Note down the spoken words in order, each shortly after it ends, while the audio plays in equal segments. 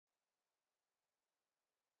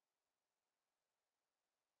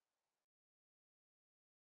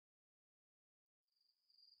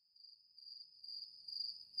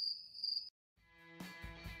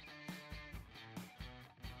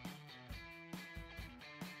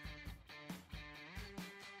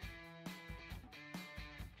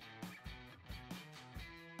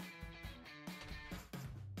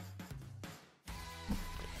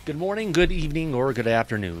Good morning, good evening, or good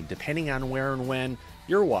afternoon, depending on where and when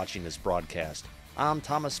you're watching this broadcast. I'm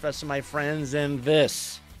Thomas Fessler, my friends, and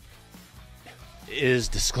this is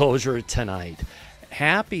Disclosure Tonight.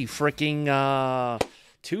 Happy freaking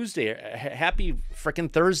Tuesday. Happy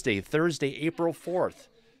freaking Thursday, April 4th.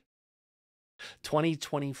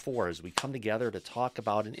 2024, as we come together to talk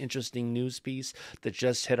about an interesting news piece that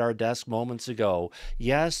just hit our desk moments ago.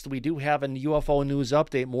 Yes, we do have a UFO news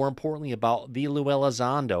update, more importantly about the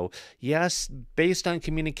Elizondo. Yes, based on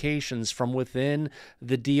communications from within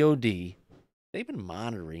the DOD, they've been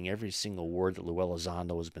monitoring every single word that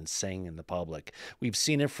Elizondo has been saying in the public. We've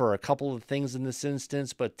seen it for a couple of things in this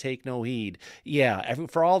instance, but take no heed. Yeah,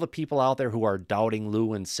 for all the people out there who are doubting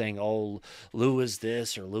Lou and saying, oh, Lou is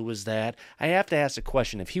this or Lou is that, I have to ask a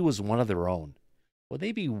question. If he was one of their own, would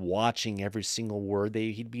they be watching every single word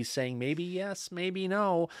he'd be saying? Maybe yes, maybe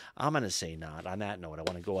no. I'm going to say not. On that note, I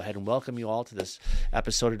want to go ahead and welcome you all to this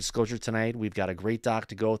episode of Disclosure Tonight. We've got a great doc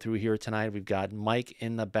to go through here tonight. We've got Mike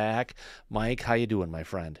in the back. Mike, how you doing, my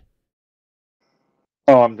friend?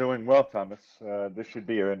 Oh, I'm doing well, Thomas. This should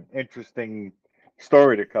be an interesting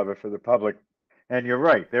story to cover for the public. And you're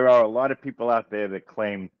right, there are a lot of people out there that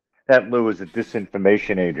claim that Lou is a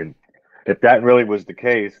disinformation agent. If that really was the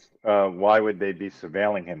case, why would they be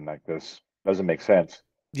surveilling him like this? Doesn't make sense.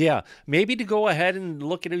 Yeah, maybe to go ahead and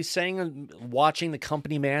look at what he's saying and watching the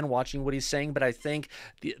company man, watching what he's saying. But I think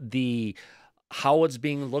the how it's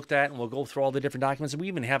being looked at, and we'll go through all the different documents. And we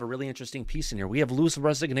even have a really interesting piece in here. We have Lou's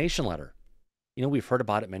resignation letter. You know, we've heard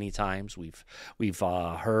about it many times. We've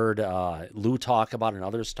heard Lou talk about it and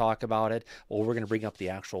others talk about it. Well, we're going to bring up the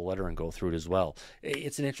actual letter and go through it as well.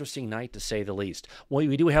 It's an interesting night, to say the least. Well,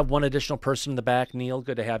 we do have one additional person in the back. Neil,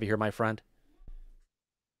 good to have you here, my friend.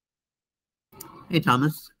 Hey,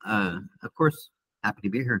 Thomas. Of course, happy to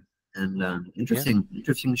be here. And interesting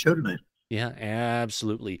show tonight. Yeah,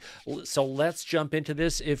 absolutely. So let's jump into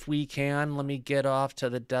this if we can. Let me get off to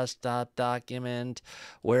the desktop document.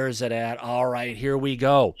 Where is it at? All right, here we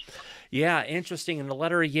go. Yeah, interesting. In the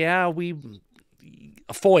letter, yeah,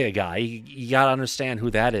 a FOIA guy. You got to understand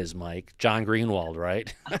who that is, Mike. John Greenwald,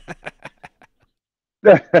 right?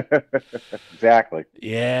 Exactly.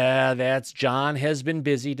 Yeah, that's John has been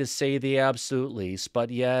busy, to say the absolute least. But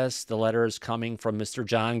yes, the letter is coming from Mr.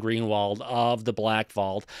 John Greenwald of the Black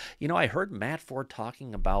Vault. You know, I heard Matt Ford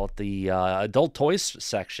talking about the adult toys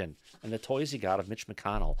section and the toys he got of Mitch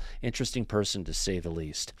McConnell. Interesting person, to say the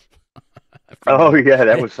least. Oh, yeah,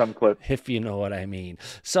 that was some clip. If you know what I mean.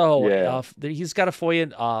 So Yeah. he's got a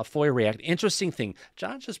FOIA React. Interesting thing.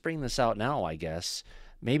 John's just bringing this out now, I guess.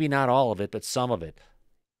 Maybe not all of it, but some of it.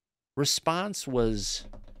 Response was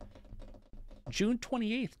June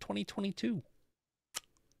 28th, 2022.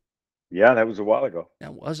 Yeah, that was a while ago.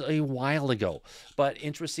 That was a while ago, but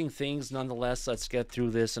interesting things nonetheless. Let's get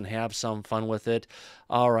through this and have some fun with it.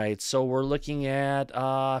 All right, so we're looking at,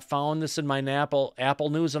 found this in my Apple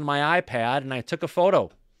News on my iPad, and I took a photo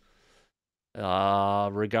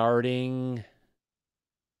regarding,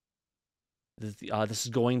 this is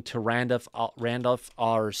going to Randolph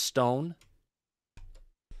R. Stone,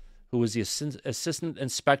 who is the Assistant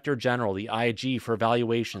Inspector General, the IG, for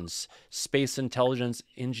Evaluations, Space Intelligence,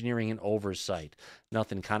 Engineering, and Oversight.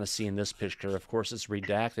 Nothing kind of seeing this picture. Of course, it's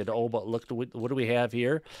redacted. Oh, but look, what do we have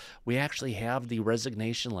here? We actually have the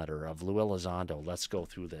resignation letter of Lou Elizondo. Let's go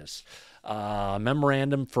through this.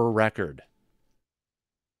 Memorandum for record.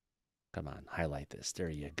 Come on, highlight this. There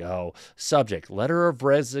you go. Subject, letter of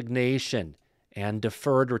resignation and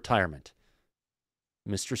deferred retirement.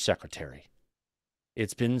 Mr. Secretary,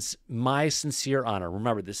 it's been my sincere honor.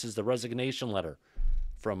 Remember, this is the resignation letter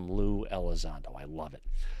from Lou Elizondo. I love it.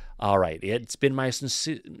 All right. It's been my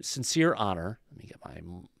sincere honor. Let me get my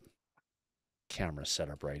camera set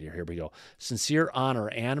up right here. Here we go. Sincere honor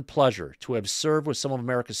and pleasure to have served with some of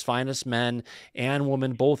America's finest men and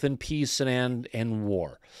women, both in peace and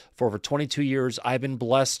war. For over 22 years, I've been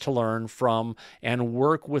blessed to learn from and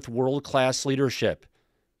work with world-class leadership,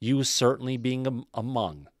 you certainly being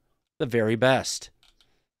among the very best.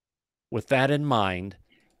 With that in mind,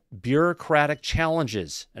 bureaucratic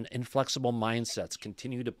challenges and inflexible mindsets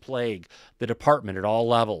continue to plague the department at all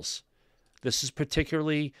levels. This is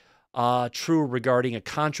particularly true regarding a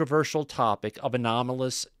controversial topic of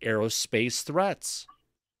anomalous aerospace threats.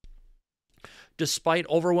 Despite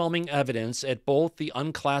overwhelming evidence at both the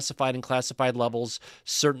unclassified and classified levels,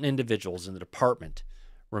 certain individuals in the department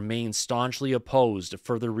remain staunchly opposed to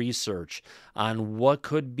further research on what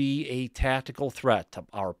could be a tactical threat to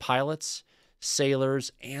our pilots,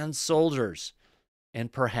 sailors, and soldiers,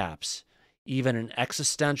 and perhaps even an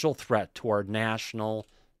existential threat to our national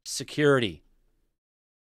security.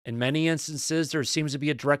 In many instances, there seems to be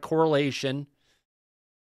a direct correlation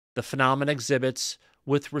the phenomenon exhibits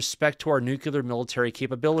with respect to our nuclear military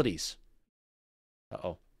capabilities.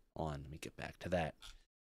 Hold on, let me get back to that.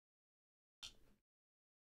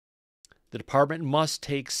 The department must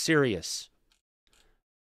take serious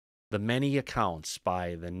the many accounts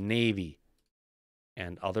by the Navy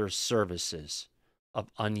and other services of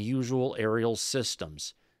unusual aerial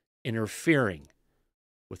systems interfering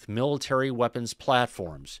with military weapons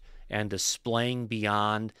platforms and displaying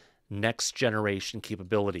beyond next-generation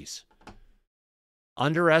capabilities.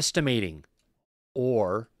 Underestimating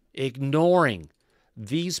or ignoring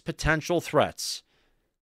these potential threats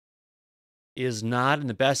is not in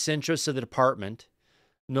the best interest of the department,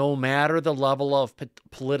 no matter the level of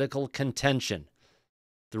political contention.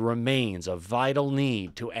 There remains a vital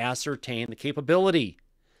need to ascertain the capability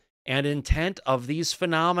and intent of these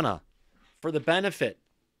phenomena for the benefit.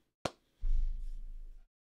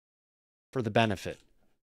 Is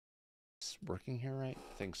it working here right?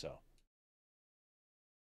 I think so.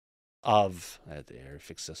 There,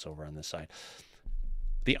 fix this over on this side.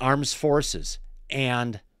 The armed forces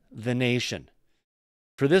and the nation.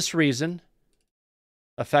 For this reason,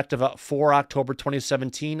 effective 4 October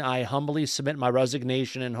 2017, I humbly submit my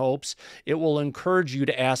resignation in hopes it will encourage you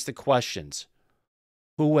to ask the questions.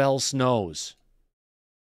 Who else knows?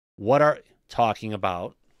 What are talking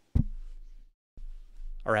about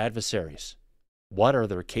our adversaries? What are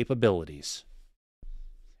their capabilities?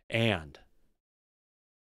 And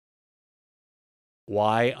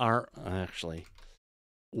why aren't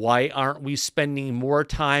we spending more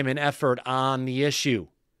time and effort on the issue?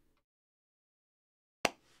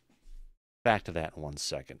 Back to that in 1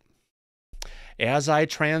 second. As I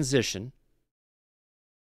transition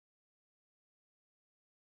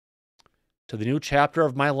to the new chapter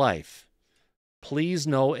of my life, please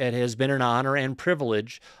know it has been an honor and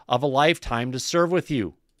privilege of a lifetime to serve with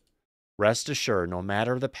you. Rest assured, no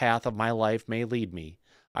matter the path of my life may lead me,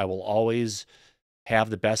 I will always have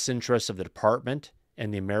the best interests of the department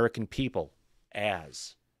and the American people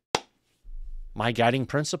as my guiding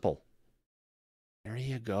principle. There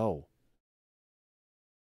you go.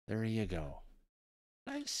 There you go.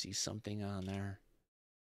 Did I see something on there?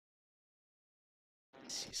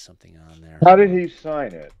 How did he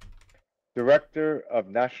sign it? Director of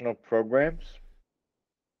National Programs?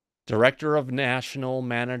 Director of National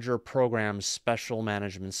Manager Programs, Special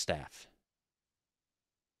Management Staff.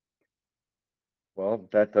 Well,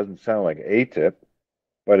 that doesn't sound like ATIP,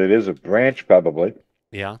 but it is a branch probably.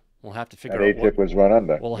 Yeah, we'll have to figure that out what ATIP was run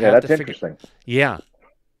under. yeah, that's interesting. Yeah.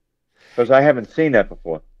 Because I haven't seen that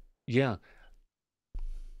before. Yeah.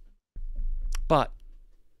 But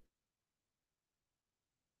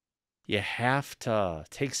you have to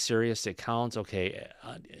take serious accounts. Okay,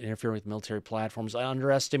 interfering with military platforms,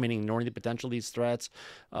 underestimating, ignoring the potential of these threats.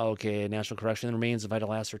 Okay, national correction remains a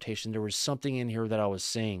vital assertion. There was something in here that I was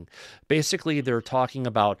saying. Basically, they're talking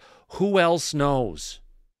about who else knows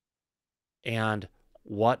and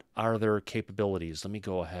what are their capabilities. Let me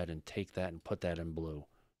go ahead and take that and put that in blue.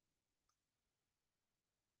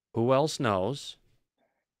 Who else knows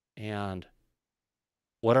and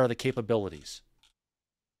what are the capabilities?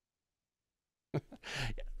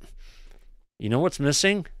 You know what's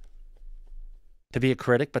missing? To be a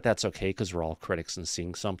critic, but that's okay because we're all critics and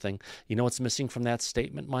seeing something. You know what's missing from that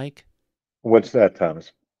statement, Mike? What's that,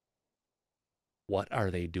 Thomas? What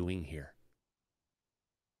are they doing here?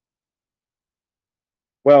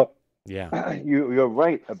 Well, yeah, you're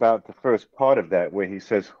right about the first part of that where he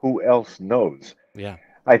says, who else knows? Yeah.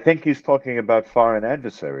 I think he's talking about foreign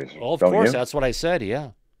adversaries. Well, of don't course, you? that's what I said,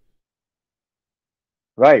 yeah.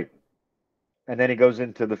 Right. And then he goes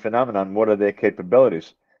into the phenomenon, what are their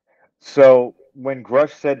capabilities? So when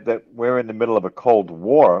Grush said that we're in the middle of a Cold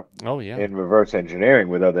War in reverse engineering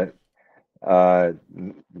with other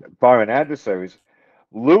foreign adversaries,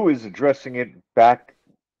 Lou is addressing it back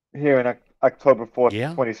here in October 4th,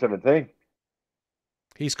 2017.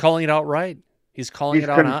 He's calling it out right. He's calling it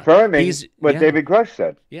out. Confirming what David Grush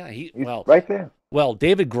said. Yeah, he's right there. Well,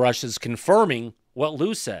 David Grush is confirming what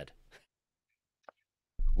Lou said.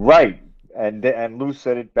 Right. And Lou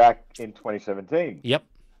said it back in 2017. Yep.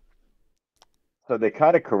 So they're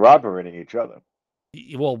kind of corroborating each other.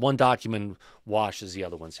 Well, one document washes the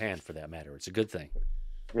other one's hand, for that matter. It's a good thing.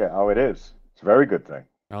 Yeah, oh, it is. It's a very good thing.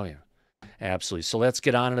 Oh, yeah. Absolutely. So let's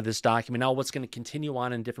get on into this document. Now, what's going to continue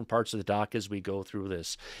on in different parts of the doc as we go through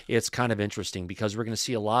this? It's kind of interesting because we're going to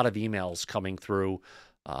see a lot of emails coming through.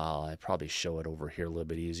 I probably show it over here a little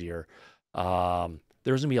bit easier.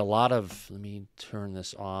 There's going to be a lot of, let me turn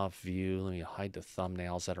this off, view. Let me hide the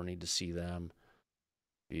thumbnails. I don't need to see them.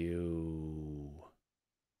 View.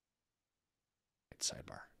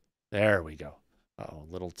 sidebar. There we go. Oh,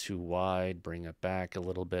 a little too wide. Bring it back a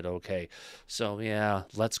little bit. Okay. So, yeah,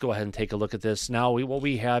 let's go ahead and take a look at this. Now, what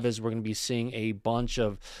we have is we're going to be seeing a bunch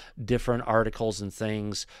of different articles and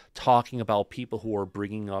things talking about people who are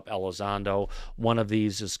bringing up Elizondo. One of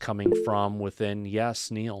these is coming from within.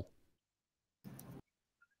 Yes, Neil.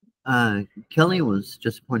 Kelly was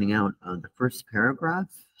just pointing out the first paragraph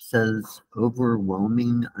says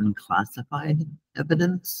overwhelming unclassified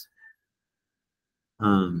evidence.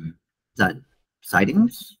 Is that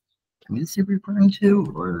sightings? Can is he referring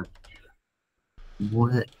to, or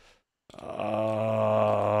what?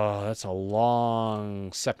 That's a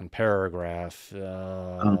long second paragraph.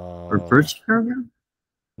 Or first paragraph?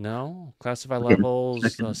 No, classified Okay, levels,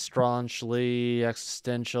 second. staunchly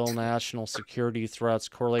existential national security threats,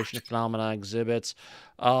 correlation of phenomena exhibits,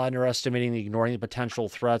 underestimating, ignoring the potential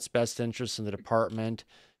threats, best interests in the department.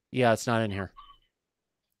 Yeah, it's not in here.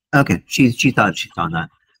 Okay, she thought she saw that.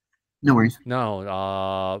 No worries.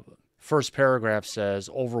 No, first paragraph says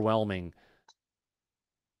overwhelming.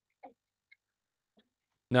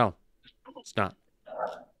 No, it's not.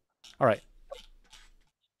 All right.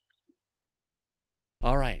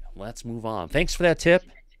 All right, let's move on. Thanks for that tip.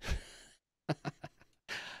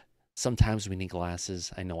 Sometimes we need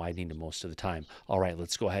glasses. I know I need them most of the time. All right,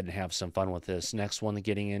 let's go ahead and have some fun with this. Next one,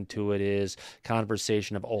 getting into it, is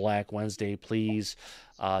Conversation of OLAC Wednesday. Please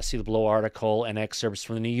see the below article and excerpts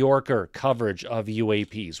from the New Yorker coverage of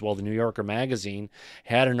UAPs. Well, the New Yorker magazine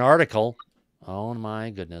had an article, oh my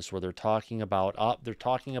goodness, where they're talking about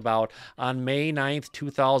on May 9th,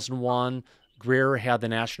 2001, Greer had the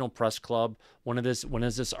National Press Club. When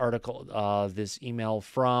is this article, this email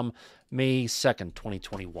from May 2nd,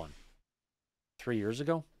 2021? 3 years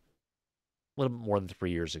ago? A little bit more than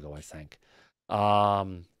 3 years ago, I think.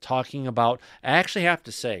 Talking about, I actually have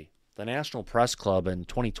to say, the National Press Club in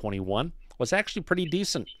 2021 was actually pretty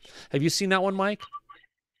decent. Have you seen that one, Mike?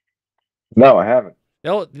 No, I haven't.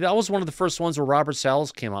 That was one of the first ones where Robert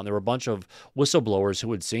Salles came out. There were a bunch of whistleblowers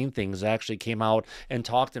who had seen things that actually came out and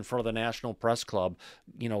talked in front of the National Press Club.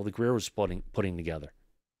 You know, the Greer was putting together.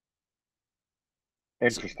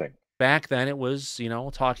 Interesting. Back then, it was,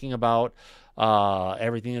 talking about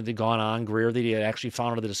everything that had gone on. Greer, that he had actually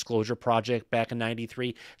founded the Disclosure Project back in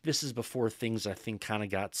 '93. This is before things, I think, kind of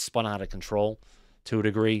got spun out of control to a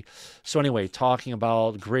degree. So anyway, talking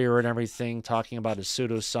about Greer and everything, talking about his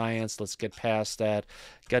pseudoscience. Let's get past that.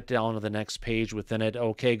 Get down to the next page within it.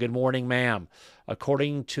 Okay, good morning, ma'am.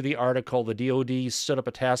 According to the article, the DOD stood up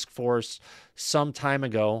a task force some time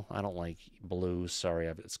ago. I don't like blue. Sorry,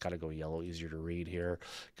 it's got to go yellow, easier to read here.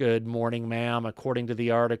 Good morning, ma'am. According to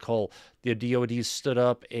the article, the DOD stood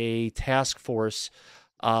up a task force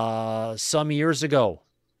some years ago.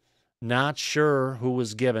 Not sure who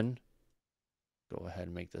was given. Go ahead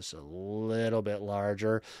and make this a little bit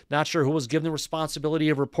larger. Not sure who was given the responsibility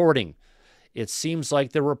of reporting. It seems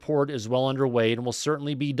like the report is well underway and will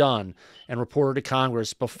certainly be done and reported to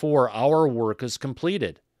Congress before our work is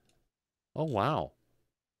completed. Oh, wow.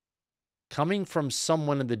 Coming from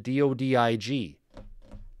someone in the DOD IG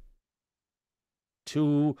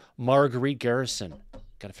to Marguerite Garrison.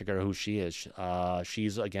 Got to figure out who she is.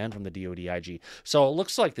 She's, again, from the DOD IG. So it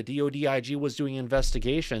looks like the DOD IG was doing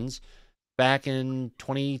investigations back in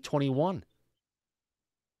 2021.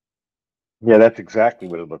 Yeah, that's exactly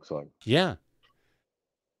what it looks like. Yeah.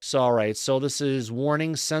 So, all right. So this is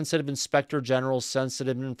warning, sensitive Inspector General,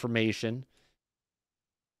 sensitive information.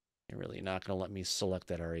 You're really not going to let me select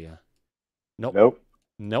that, are you? Nope.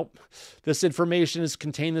 Nope. This information is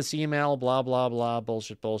contained in this email, blah, blah, blah,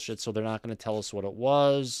 bullshit. So they're not going to tell us what it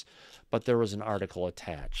was, but there was an article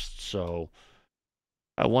attached. So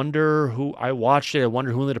I wonder who, I watched it. I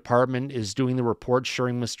wonder who in the department is doing the report,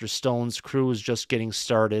 sharing Mr. Stone's crew is just getting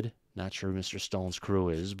started. Not sure who Mr. Stone's crew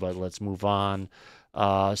is, but let's move on.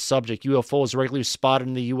 Subject, UFOs regularly spotted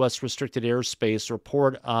in the U.S. restricted airspace.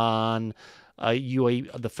 Report on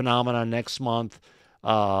the phenomenon next month.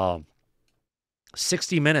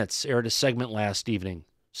 60 Minutes aired a segment last evening.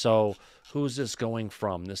 So who's this going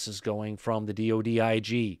from? This is going from the DOD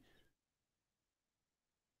IG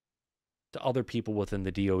to other people within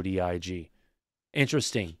the DOD IG.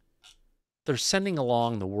 Interesting. They're sending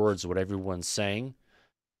along the words of what everyone's saying.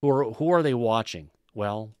 Who are they watching?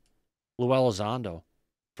 Well, Lou Elizondo.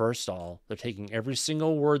 First of all, they're taking every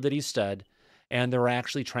single word that he said, and they're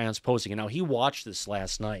actually transposing it. Now, he watched this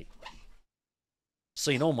last night.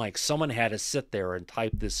 So, Mike, someone had to sit there and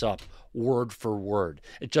type this up word for word.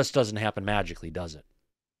 It just doesn't happen magically, does it?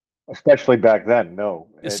 Especially back then, no.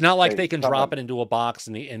 It's not like they can drop it into a box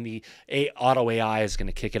and the auto AI is going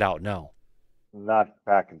to kick it out. No. Not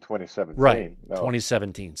back in 2017. Right, No.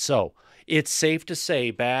 2017. So it's safe to say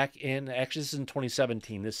actually this is in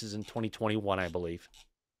 2017. This is in 2021, I believe.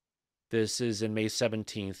 This is in May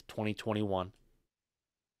 17th, 2021.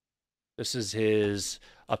 This is his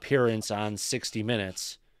appearance on 60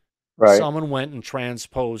 Minutes. Right. Someone went and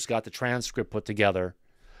got the transcript put together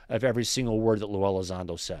of every single word that Lou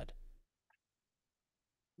Elizondo said.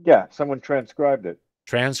 Yeah, someone transcribed it.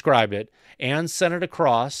 Transcribed it and sent it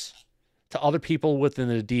across to other people within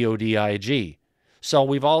the DOD IG. So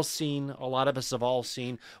we've all seen, a lot of us have all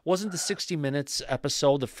seen, wasn't the 60 Minutes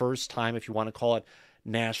episode the first time, if you want to call it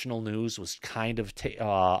national news, was kind of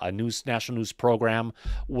a national news program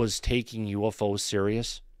was taking UFOs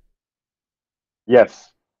serious?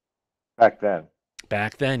 Yes, back then.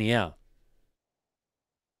 Back then, yeah.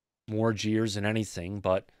 More jeers than anything,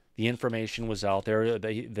 but the information was out there.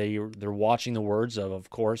 They're watching the words of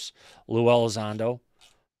course, Lou Elizondo.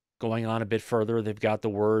 Going on a bit further, they've got the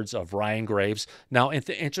words of Ryan Graves. Now,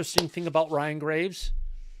 the interesting thing about Ryan Graves,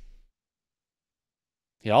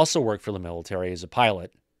 he also worked for the military as a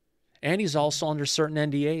pilot, and he's also under certain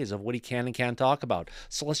NDAs of what he can and can't talk about.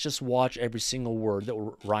 So let's just watch every single word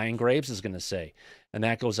that Ryan Graves is going to say. And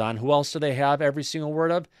that goes on. Who else do they have every single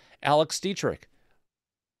word of? Alex Dietrich.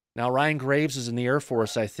 Now, Ryan Graves was in the Air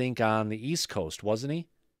Force, I think, on the East Coast, wasn't he?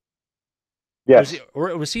 Yes.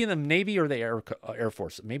 Was he in the Navy or the Air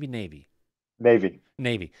Force? Maybe Navy. Navy.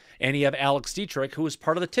 And you have Alex Dietrich, who was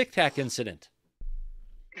part of the Tic Tac incident.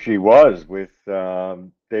 She was with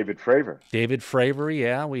David Fravor. David Fravor,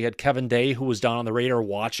 yeah. We had Kevin Day, who was down on the radar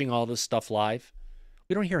watching all this stuff live.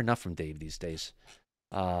 We don't hear enough from Dave these days.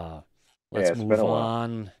 Let's move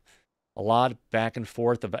on. A lot back and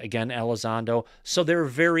forth of, again, Elizondo. So they're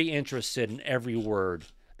very interested in every word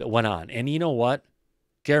that went on. And you know what?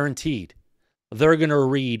 Guaranteed. They're going to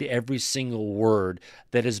read every single word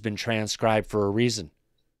that has been transcribed for a reason.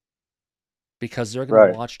 Because they're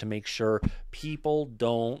going to watch to make sure people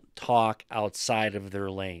don't talk outside of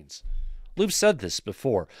their lanes. Luke said this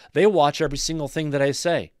before. They watch every single thing that I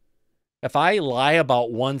say. If I lie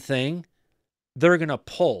about one thing, they're going to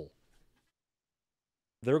pull.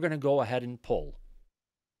 They're going to go ahead and pull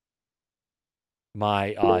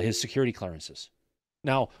his security clearances.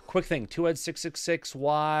 Now, quick thing, 2head666,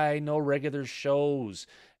 why no regular shows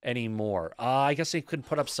anymore? I guess they couldn't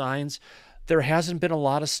put up signs. There hasn't been a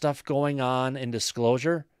lot of stuff going on in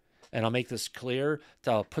Disclosure, and I'll make this clear,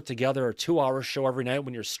 to put together a 2-hour show every night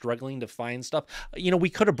when you're struggling to find stuff. You know, we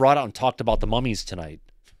could have brought out and talked about the mummies tonight.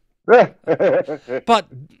 But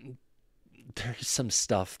there's some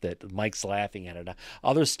stuff that Mike's laughing at it.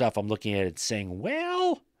 Other stuff I'm looking at it saying,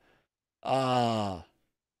 well,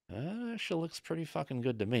 actually looks pretty fucking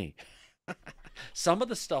good to me. Some of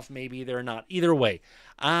the stuff, maybe they're not. Either way,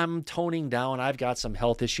 I'm toning down. I've got some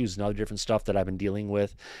health issues and other different stuff that I've been dealing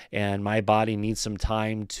with, and my body needs some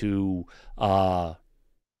time to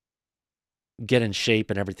get in shape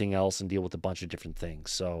and everything else and deal with a bunch of different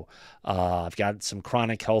things. So I've got some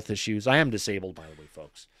chronic health issues. I am disabled, by the way,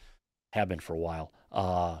 folks. Have been for a while.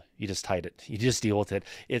 You just hide it. You just deal with it.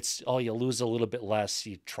 It's, you lose a little bit less.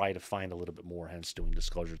 You try to find a little bit more, hence doing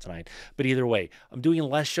Disclosure tonight. But either way, I'm doing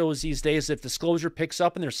less shows these days. If Disclosure picks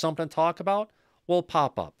up and there's something to talk about, we'll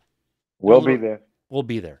pop up. We'll be there. We'll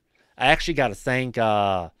be there. I actually got to thank,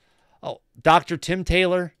 Dr. Tim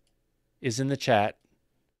Taylor is in the chat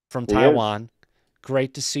from Taiwan.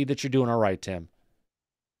 Great to see that you're doing all right, Tim.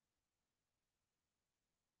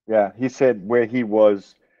 Yeah, he said where he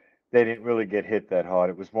was, they didn't really get hit that hard.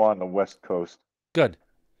 It was more on the West Coast. Good.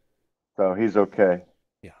 So he's okay.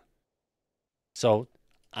 Yeah. So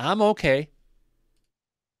I'm okay.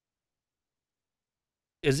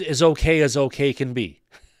 As okay as okay can be.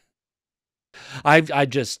 I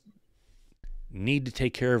just need to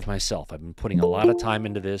take care of myself. I've been putting a lot of time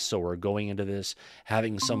into this, so we're going into this,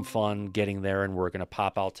 having some fun, getting there, and we're going to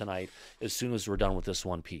pop out tonight as soon as we're done with this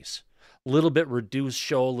one piece. A little bit reduced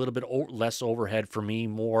show, a little bit less overhead for me,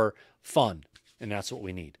 more fun, and that's what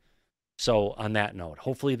we need. So on that note,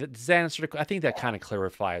 hopefully does that answer I think that kind of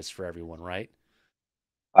clarifies for everyone, right?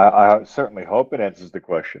 I certainly hope it answers the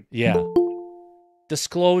question. Yeah.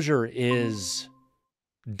 Disclosure is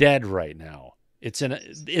dead right now. It's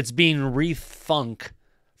being rethunk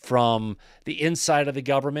from the inside of the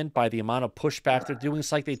government by the amount of pushback they're doing.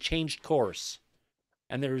 It's like they changed course.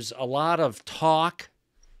 And there's a lot of talk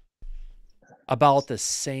about the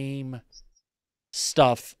same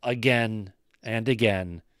stuff again and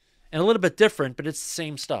again. And a little bit different, but it's the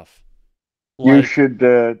same stuff. You should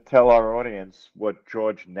tell our audience what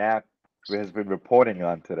George Knapp has been reporting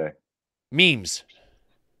on today. Memes.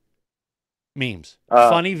 Memes. Uh,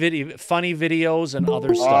 funny videos and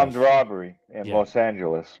other stuff. Armed robbery in Yeah. Los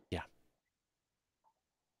Angeles. Yeah.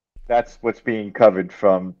 That's what's being covered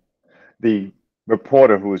from the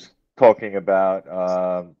reporter who was talking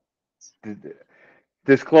about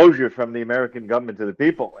disclosure from the American government to the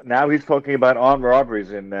people. Now he's talking about armed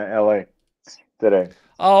robberies in L.A. today.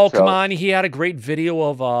 Oh, So- come on. He had a great video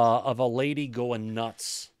of a lady going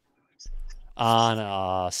nuts on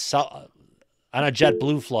a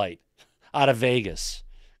JetBlue flight out of Vegas.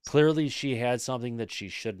 Clearly, she had something that she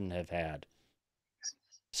shouldn't have had.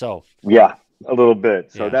 So, Yeah, a little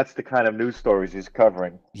bit. So Yeah. that's the kind of news stories he's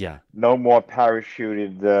covering. yeah. No more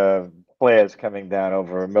parachuted flares coming down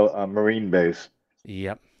over a Marine base.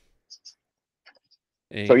 Yep.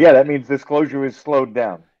 So yeah, that means disclosure is slowed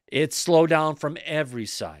down. It's slowed down from every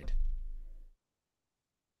side.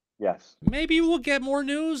 Yes. Maybe we'll get more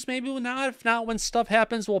news. Maybe we'll not. If not, when stuff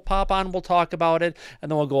happens, we'll pop on, we'll talk about it,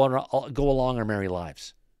 and then we'll go along our merry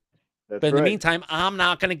lives. That's But in the right. meantime, I'm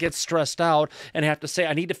not going to get stressed out and have to say,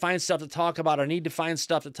 I need to find stuff to talk about. I need to find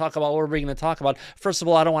stuff to talk about. What are we going to talk about? First of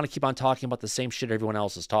all, I don't want to keep on talking about the same shit everyone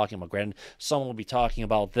else is talking about. Granted, someone will be talking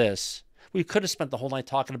about this. We could have spent the whole night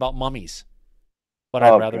talking about mummies. But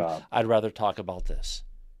God. I'd rather talk about this.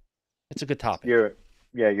 It's a good topic.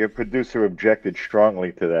 Your producer objected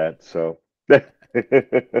strongly to that, so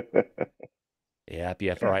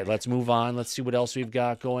Yep. All right, let's move on. Let's see what else we've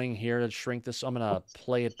got going here to shrink this. I'm going to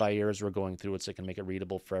play it by ear as we're going through it so I can make it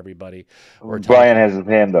readable for everybody. Brian has his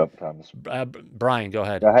hand up, Thomas. Brian, go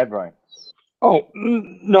ahead. Go ahead, Brian. Oh,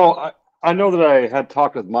 no, I know that I had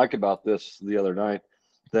talked with Mike about this the other night,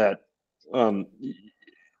 that and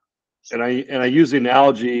I use the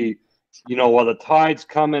analogy, while the tide's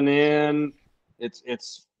coming in,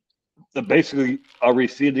 it's basically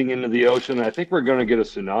receding into the ocean. I think we're going to get a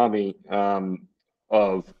tsunami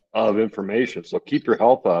of information. So keep your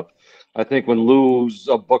health up. I think when Lou's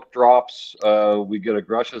book drops, we get a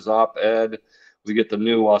Grush's op-ed, we get the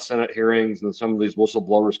new Senate hearings, and some of these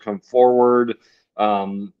whistleblowers come forward,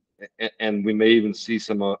 and we may even see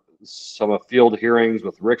some field hearings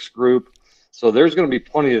with Rick's group. So there's going to be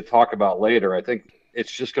plenty to talk about later. I think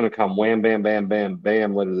it's just going to come wham, bam, bam, bam,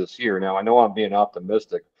 bam later this year. Now, I know I'm being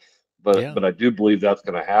optimistic, but I do believe that's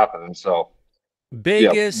going to happen. And so,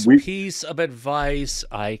 biggest piece of advice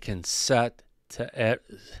I can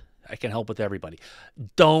I can help with everybody.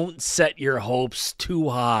 Don't set your hopes too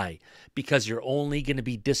high, because you're only going to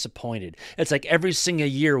be disappointed. It's like every single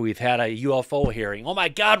year we've had a UFO hearing. Oh my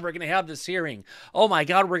God, we're going to have this hearing. Oh my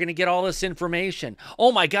God, we're going to get all this information.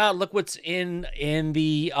 Oh my God, look what's in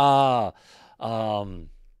the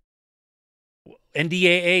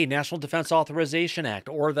NDAA, National Defense Authorization Act,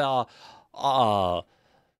 or the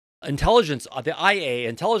the IA,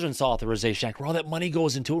 Intelligence Authorization Act, where all that money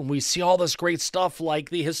goes into it, and we see all this great stuff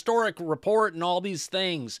like the historic report and all these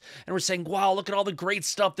things, and we're saying, wow, look at all the great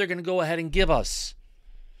stuff they're going to go ahead and give us.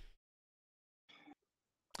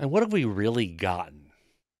 And what have we really gotten?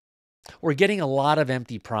 We're getting a lot of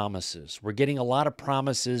empty promises. We're getting a lot of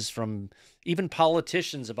promises from even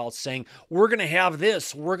politicians about saying, we're going to have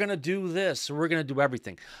this, we're going to do this, we're going to do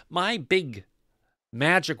everything. My big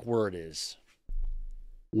magic word is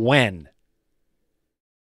when.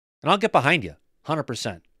 And I'll get behind you,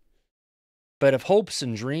 100%. But if hopes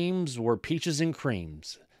and dreams were peaches and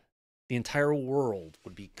creams, the entire world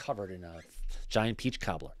would be covered in a giant peach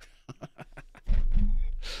cobbler.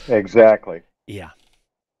 Exactly. Yeah.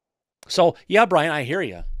 So, yeah, Brian, I hear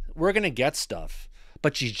you. We're going to get stuff,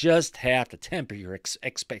 but you just have to temper your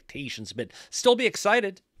expectations a bit. Still be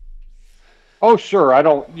excited. Oh, sure. I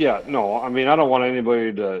don't want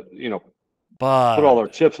anybody to, put all their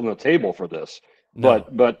chips on the table for this. No.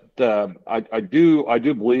 But I do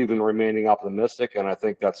believe in remaining optimistic, and I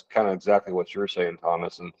think that's kind of exactly what you're saying,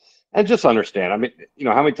 Thomas. And just understand. I mean,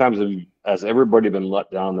 how many times has everybody been let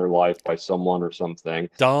down in their life by someone or something?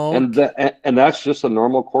 And that's just a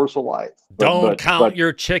normal course of life. Don't count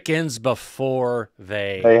your chickens before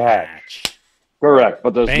they hatch. Correct.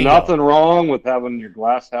 But there's Bingo. nothing wrong with having your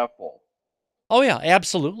glass half full. Oh yeah,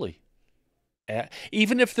 absolutely.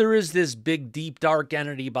 Even if there is this big, deep, dark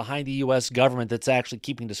entity behind the U.S. government that's actually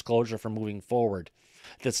keeping disclosure from moving forward,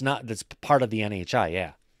 that's part of the NHI,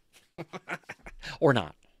 yeah, or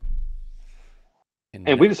not.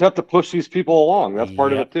 And we just have to push these people along. That's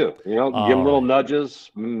part of it too. Give them little nudges,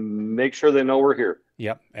 make sure they know we're here.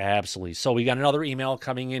 Yep, absolutely. So we got another email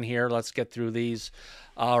coming in here. Let's get through these.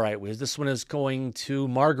 All right, this one is going to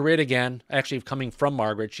Margaret again. Actually, coming from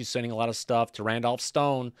Margaret. She's sending a lot of stuff to Randolph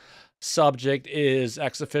Stone. Subject is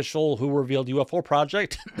ex-official who revealed UFO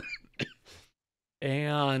project.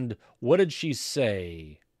 And what did she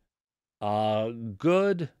say?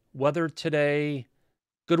 Good weather today.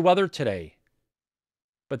 Good weather today.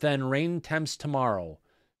 But then rain temps tomorrow.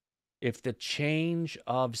 If the change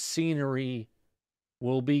of scenery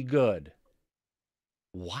will be good.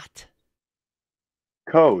 What?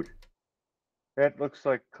 Code. That looks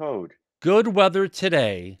like code. Good weather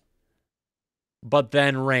today, but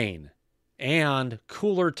then rain. And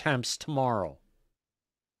cooler temps tomorrow.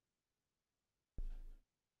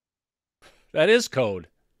 That is code.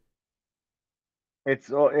 It's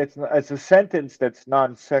a sentence that's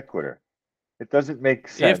non sequitur. It doesn't make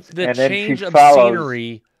sense. If the and then she change of follows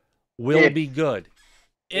scenery will be good.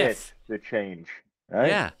 If. the change, right?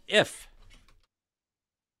 Yeah, if.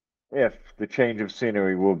 If the change of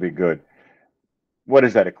scenery will be good. What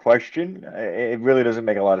is that, a question? It really doesn't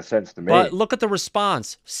make a lot of sense to me. But look at the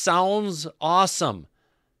response. Sounds awesome.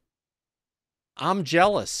 I'm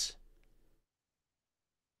jealous.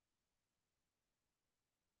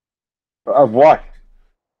 Of what?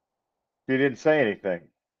 She didn't say anything.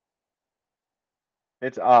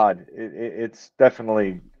 It's odd. It's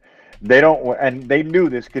definitely, they don't, and they knew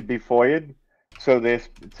this could be FOIA'd. So this,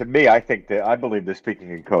 to me, I believe they're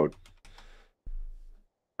speaking in code.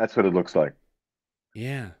 That's what it looks like.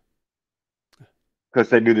 Yeah. Because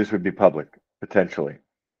they knew this would be public, potentially.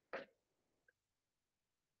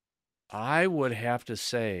 I would have to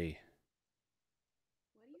say.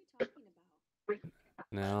 What are you talking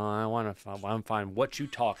about? No, I'm fine. What you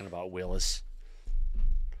talking about, Willis?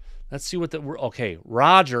 Let's see what okay,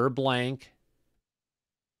 Roger blank.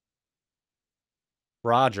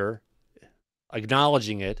 Roger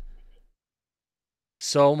acknowledging it.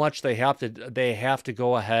 So much they have to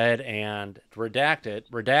go ahead and redact it.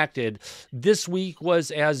 Redacted. This week was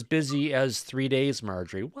as busy as 3 days,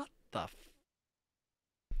 Marjorie. What the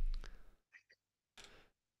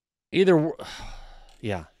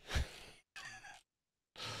yeah.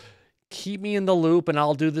 Keep me in the loop and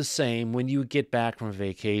I'll do the same when you get back from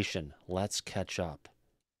vacation. Let's catch up.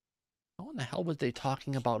 What in the hell was they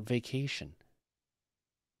talking about vacation?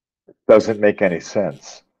 Doesn't make any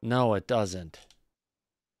sense. No, it doesn't.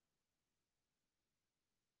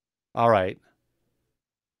 All right.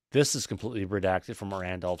 This is completely redacted from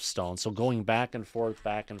Randolph Stone. So going back and forth,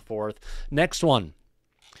 back and forth. Next one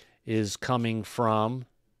is coming from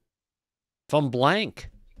blank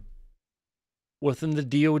within the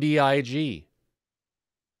DOD IG.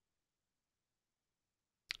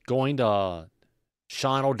 Going to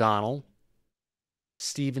Sean O'Donnell,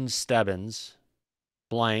 Stephen Stebbins,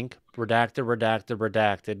 blank,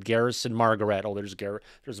 redacted, Garrison Margaret. Oh,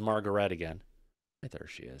 there's Margaret again. Right there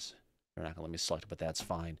she is. They're not going to let me select it, but that's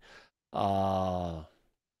fine. And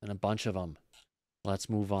a bunch of them. Let's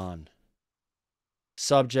move on.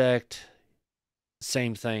 Subject,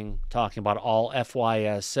 same thing, talking about all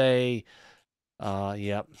FYSA.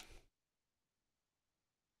 Yep.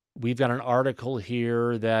 We've got an article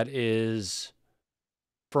here that is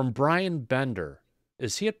from Brian Bender.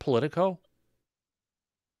 Is he at Politico?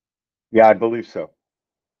 Yeah, I believe so.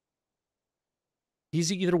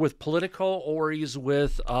 He's either with Politico or he's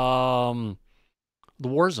with the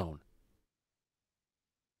War Zone.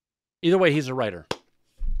 Either way, he's a writer.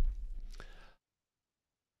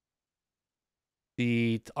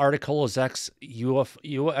 The article is ex-official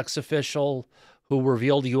who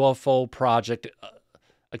revealed UFO project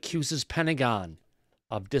accuses Pentagon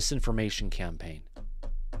of disinformation campaign.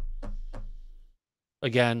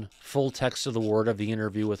 Again, full text of the word of the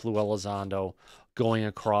interview with Lou Elizondo going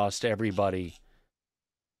across to everybody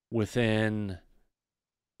within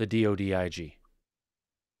the DOD IG.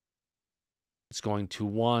 It's going to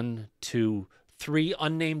 1, 2, 3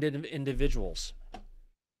 unnamed individuals.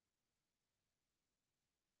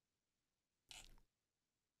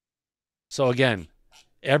 So again,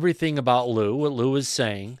 everything about Lou, what Lou is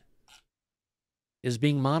saying, is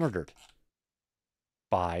being monitored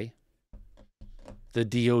by the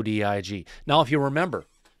DOD IG. Now, if you remember,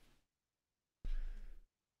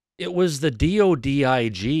 it was the DOD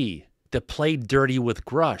IG that played dirty with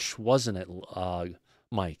Grush, wasn't it,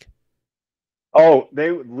 Mike? Oh,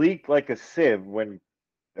 they leaked like a sieve when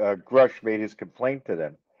Grush made his complaint to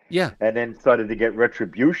them. Yeah. And then started to get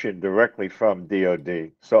retribution directly from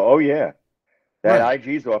DOD. So, oh yeah, that Right.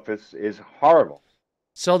 IG's office is horrible.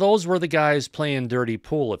 So those were the guys playing dirty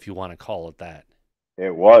pool, if you want to call it that.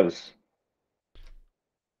 It was.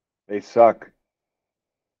 They suck.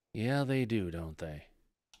 Yeah, they do, don't they?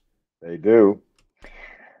 They do.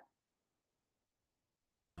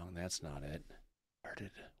 Oh, that's not it.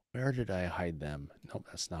 Where did I hide them? Nope,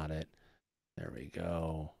 that's not it. There we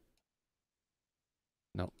go.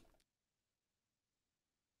 Nope.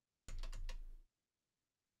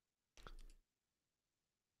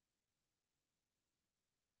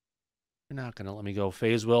 You're not going to let me go.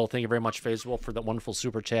 Phase Will, thank you very much, Phase Will, for that wonderful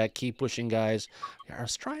super chat. Keep pushing, guys. Yeah, I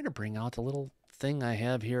was trying to bring out the little thing I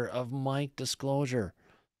have here of Mike Disclosure.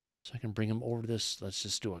 So I can bring him over to this. Let's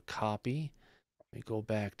just do a copy. Let me go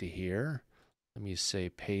back to here. Let me say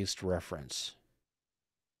paste reference.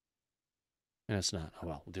 And it's not. Oh,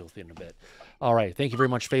 well, we'll deal with it in a bit. All right. Thank you very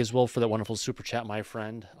much, Phase Will, for that wonderful super chat, my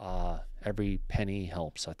friend. Every penny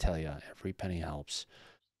helps, I tell you. Every penny helps.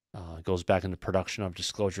 It goes back into production of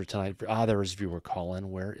Disclosure tonight. There is viewer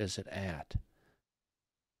call-in. Where is it at?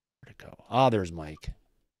 Where'd it go? There's Mike.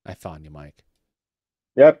 I found you, Mike.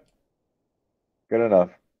 Yep. Good enough.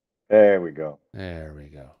 There we go. There we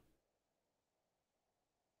go.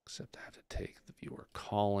 Except I have to take the viewer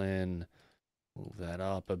call-in, move that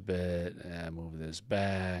up a bit, and move this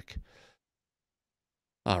back.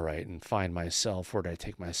 All right, and find myself. Where did I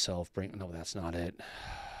take myself? No, that's not it.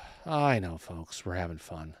 I know, folks. We're having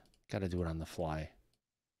fun. Got to do it on the fly.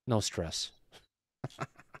 No stress.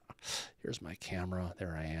 Here's my camera.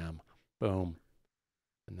 There I am. Boom.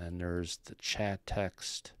 And then there's the chat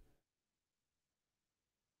text.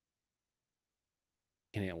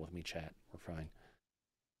 Can't handle with me, chat. We're fine.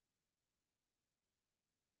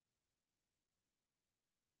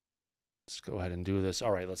 Let's go ahead and do this.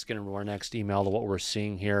 All right, let's get into our next email to what we're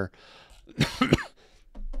seeing here.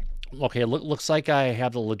 Okay, looks like I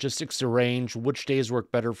have the logistics arranged. Which days work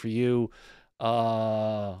better for you?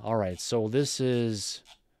 All right, so this is...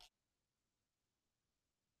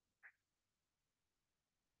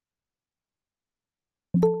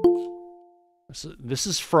 This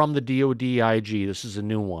is from the DOD IG. This is a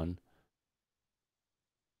new one.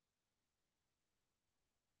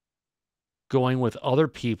 Going with other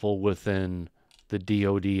people within the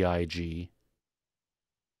DOD IG.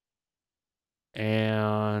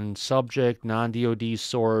 And subject, non-DOD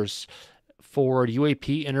source, forward,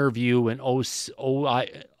 UAP interview and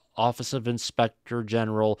Office of Inspector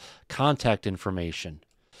General contact information.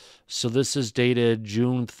 So this is dated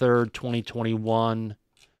June 3rd, 2021,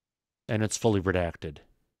 and it's fully redacted.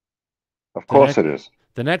 Of course it is.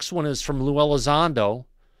 The next one is from Lou Elizondo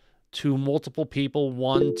to multiple people,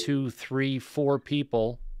 1, 2, 3, 4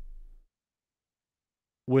 people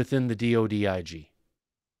within the DOD IG.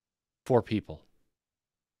 4 people.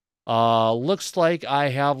 Looks like I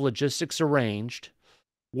have logistics arranged.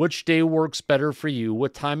 Which day works better for you?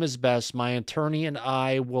 What time is best? My attorney and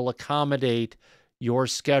I will accommodate your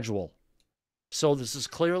schedule. So this is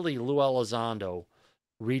clearly Lou Elizondo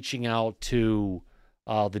reaching out to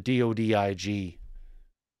the DOD IG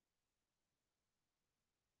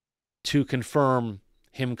to confirm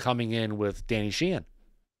him coming in with Danny Sheehan.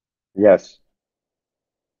 Yes.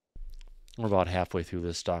 We're about halfway through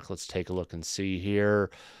this doc. Let's take a look and see here.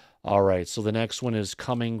 All right, so the next one is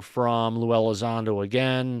coming from Lou Elizondo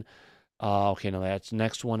again. Okay, no, that's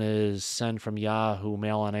next one is send from Yahoo,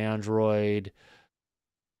 mail on Android,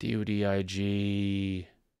 DODIG.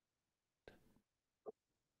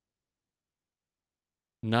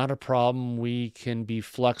 Not a problem. We can be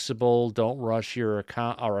flexible. Don't rush our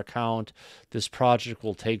account. This project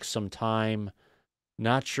will take some time.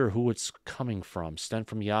 Not sure who it's coming from. Sent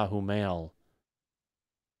from Yahoo Mail.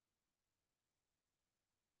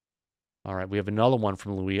 All right, we have another one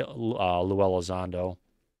from Lou Elizondo.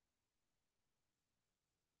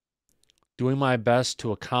 Doing my best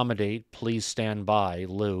to accommodate. Please stand by,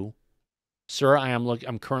 Lou. Sir,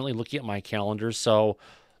 I'm currently looking at my calendar. So,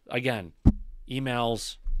 again,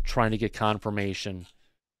 emails trying to get confirmation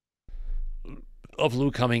of Lou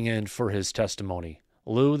coming in for his testimony.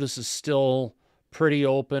 Lou, this is still pretty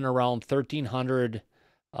open around 1300.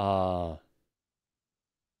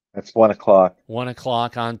 That's 1 o'clock. 1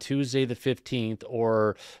 o'clock on Tuesday the 15th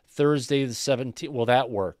or Thursday the 17th. Will that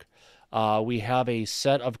work? We have a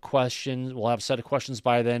set of questions. We'll have a set of questions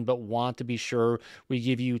by then, but want to be sure we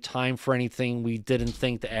give you time for anything we didn't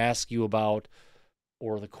think to ask you about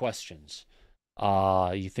or the questions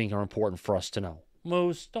you think are important for us to know.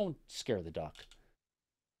 Moose, don't scare the duck.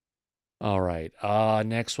 All right.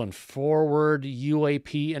 Next one. Forward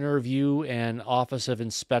UAP interview and Office of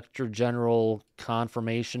Inspector General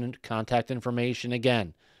confirmation, contact information.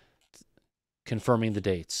 Again, confirming the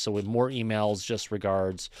dates. So with more emails, just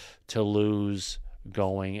regards to Lou's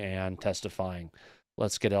going and testifying.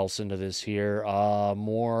 Let's get else into this here.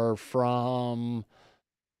 More from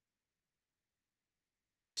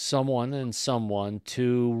someone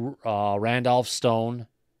to Randolph Stone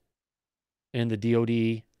in the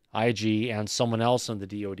DOD IG and someone else in the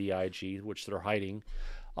DOD IG, which they're hiding.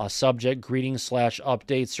 Subject,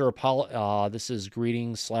 greeting/update. Sir, this is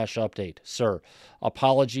greeting/update. Sir,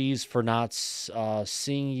 apologies for not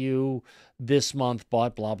seeing you this month,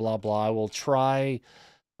 but blah, blah, blah. I will try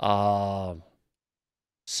sometime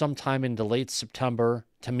in the late September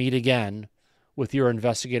to meet again with your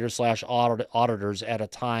investigators / auditors at a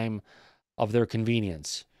time of their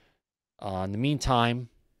convenience. In the meantime,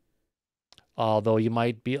 though you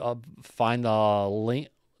might be find the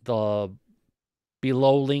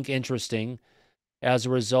below link interesting, as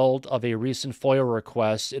a result of a recent FOIA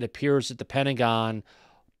request, it appears that the Pentagon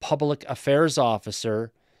public affairs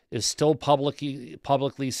officer is still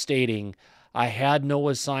publicly stating, "I had no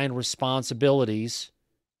assigned responsibilities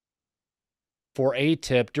for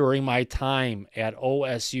ATIP during my time at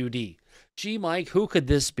OSUD." Gee, Mike, who could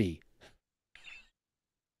this be?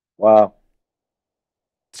 Wow.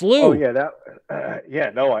 It's Lou. Oh yeah,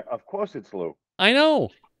 of course it's Lou. I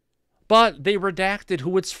know, but they redacted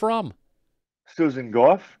who it's from. Susan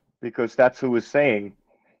Goff, because that's who was saying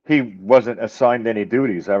he wasn't assigned any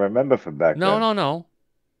duties. I remember from back then. No.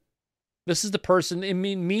 This is the person. In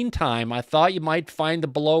the meantime, I thought you might find the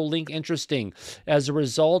below link interesting. As a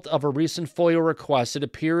result of a recent FOIA request, it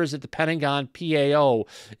appears that the Pentagon PAO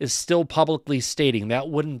is still publicly stating. That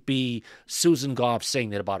wouldn't be Susan Goff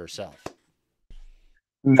saying that about herself.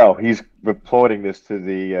 No, he's reporting this to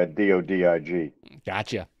the DOD.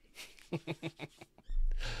 Gotcha.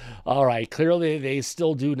 All right. Clearly, they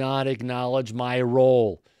still do not acknowledge my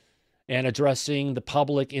role. And addressing the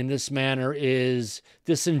public in this manner is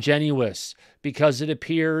disingenuous because it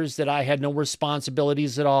appears that I had no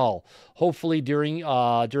responsibilities at all. Hopefully, during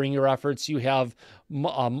your efforts, you'll have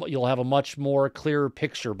a much more clearer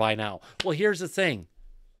picture by now. Well, here's the thing.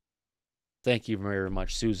 Thank you very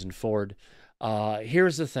much, Susan Ford.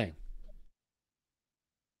 Here's the thing.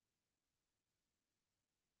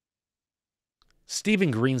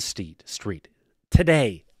 Stephen Greenstreet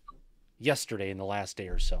yesterday in the last day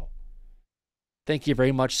or so. Thank you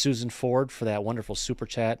very much, Susan Ford, for that wonderful super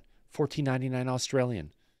chat. $14.99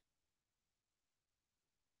 Australian.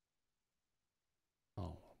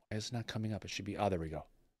 Oh, why is it not coming up? It should be. Oh, there we go.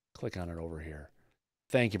 Click on it over here.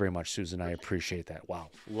 Thank you very much, Susan. I appreciate that. Wow.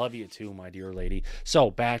 Love you too, my dear lady. So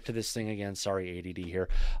back to this thing again. Sorry, ADD here.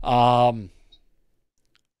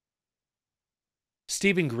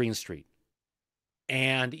 Stephen Greenstreet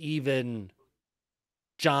and even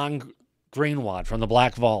John Greenwad from the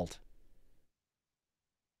Black Vault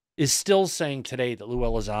is still saying today that Lou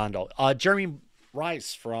Elizondo, Jeremy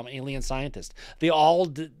Rice from Alien Scientist, they all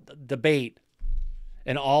debate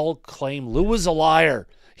and all claim Lou is a liar.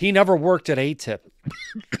 He never worked at ATIP.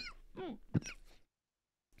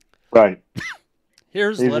 Right.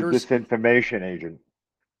 He's letters. He's a disinformation agent.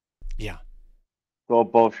 Yeah. It's all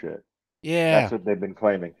bullshit. Yeah. That's what they've been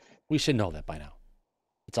claiming. We should know that by now.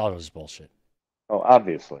 It's all just bullshit. Oh,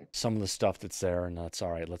 obviously. Some of the stuff that's there, and that's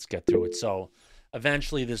all right. Let's get through it. So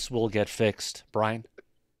eventually this will get fixed. Brian?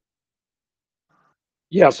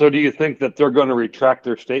 Yeah, so do you think that they're going to retract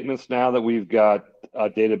their statements now that we've got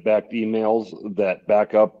data-backed emails that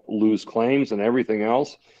back up Lou's claims and everything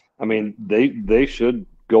else? I mean, they should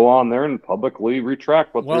go on there and publicly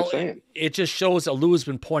retract what they're saying. It just shows that Lou has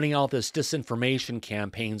been pointing out this disinformation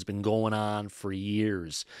campaign's been going on for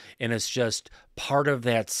years. And it's just part of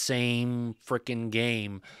that same freaking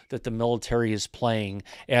game that the military is playing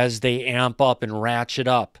as they amp up and ratchet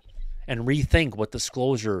up and rethink what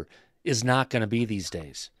disclosure is not going to be these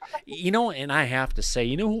days. You know, and I have to say,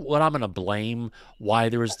 you know what I'm going to blame why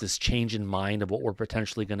there is this change in mind of what we're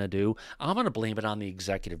potentially going to do? I'm going to blame it on the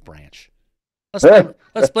executive branch.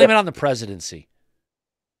 Let's blame it on the presidency.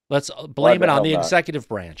 Let's blame it on the executive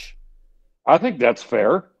branch. I think that's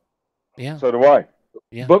fair. Yeah. So do I.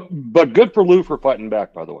 Yeah. But good for Lou for fighting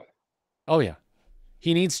back, by the way. Oh, yeah.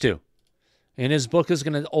 He needs to. And his book is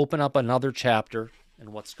going to open up another chapter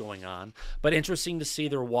in what's going on. But interesting to see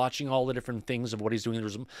they're watching all the different things of what he's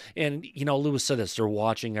doing. And, you know, Lewis said this. They're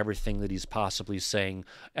watching everything that he's possibly saying,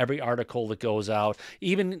 every article that goes out,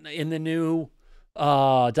 even in the new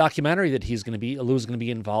documentary that Lou's going to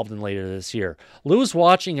be involved in later this year. Lou's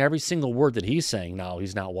watching every single word that he's saying now.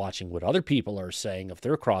 He's not watching what other people are saying if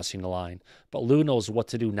they're crossing the line, but Lou knows what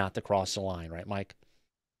to do not to cross the line, right, Mike?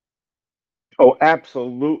 Oh,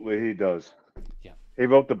 absolutely he does. Yeah. He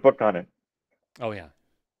wrote the book on it. Oh, yeah.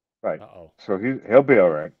 Right. Uh-oh. So he'll be all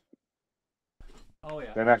right. Oh,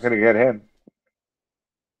 yeah. They're not going to get him.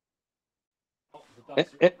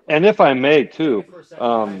 And if I may, too.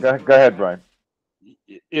 Go ahead, Brian.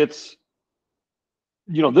 It's,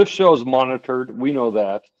 you know, this show is monitored. We know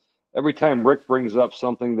that. Every time Rick brings up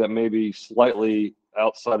something that may be slightly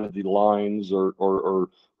outside of the lines or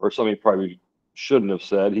something he probably shouldn't have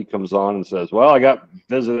said, he comes on and says, well, I got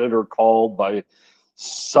visited or called by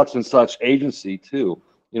such and such agency too.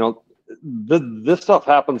 You know, this stuff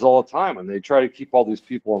happens all the time, and they try to keep all these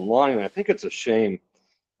people in line. And I think it's a shame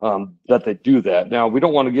that they do that. Now, we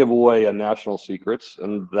don't want to give away a national secrets,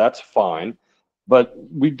 and that's fine, but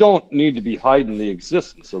we don't need to be hiding the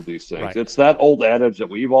existence of these things. Right. It's that old adage that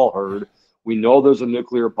we've all heard. We know there's a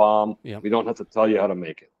nuclear bomb. Yep. We don't have to tell you how to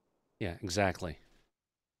make it. Yeah, exactly.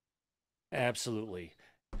 Absolutely.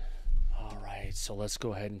 All right, so let's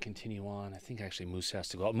go ahead and continue on. I think actually Moose has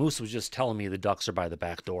to go out. Moose was just telling me the ducks are by the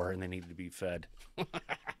back door and they needed to be fed.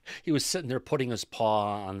 He was sitting there putting his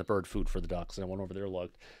paw on the bird food for the ducks, and I went over there and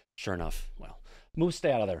looked. Sure enough, well, Moose,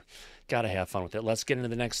 stay out of there. Got to have fun with it. Let's get into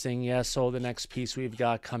the next thing. Yeah, so the next piece we've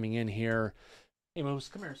got coming in here. Hey, Moose,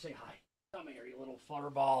 come here, say hi. Come here, you little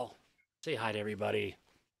flutterball. Say hi to everybody.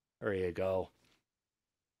 There you go.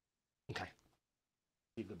 Okay.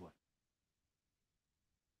 Be a good boy.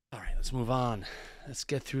 All right, let's move on. Let's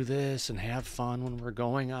get through this and have fun when we're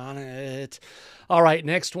going on it. All right,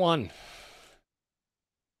 next one.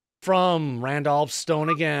 From Randolph Stone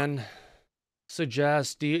again.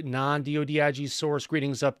 Suggest non-DOD IG source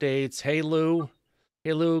greetings updates. Hey, Lou.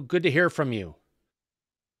 Hey, Lou, good to hear from you.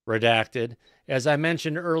 Redacted. As I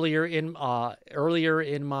mentioned earlier in my...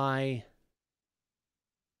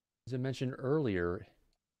 As I mentioned earlier...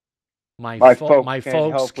 My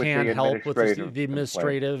folks can't help with the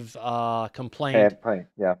administrative complaint.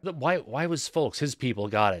 Yeah. Why was folks? His people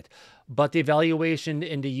got it. But the evaluation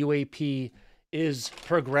into UAP is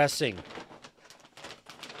progressing.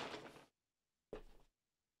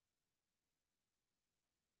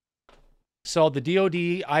 So the DOD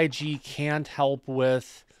IG can't help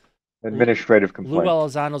with administrative complaint. Lou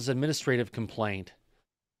Elizondo's administrative complaint.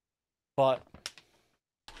 But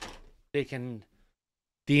they can...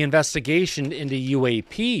 The investigation into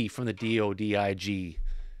UAP from the DOD IG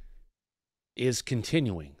is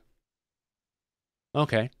continuing.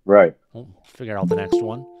 Okay. Right. We'll figure out the next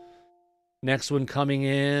one. Next one coming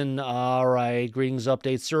in. All right. Greetings,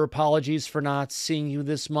 updates. Sir, apologies for not seeing you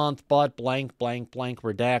this month, but blank, blank, blank,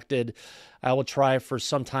 redacted. I will try for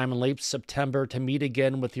some time in late September to meet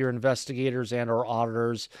again with your investigators and or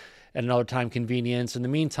auditors at another time convenience. In the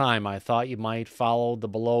meantime, I thought you might follow the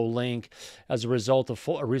below link. As a result of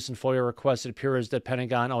a recent FOIA request, it appears that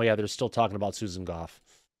Pentagon... Oh, yeah, they're still talking about Susan Goff.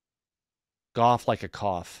 Goff like a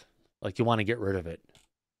cough. Like you want to get rid of it.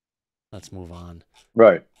 Let's move on.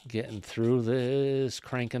 Right. Getting through this,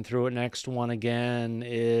 cranking through it. Next one again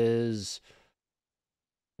is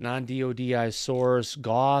non-DODI source,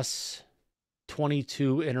 Goss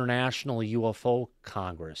 22 International UFO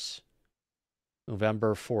Congress.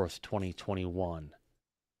 November 4th, 2021.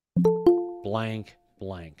 Blank,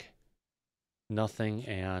 blank. Nothing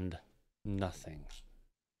and nothing.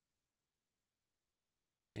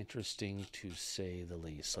 Interesting to say the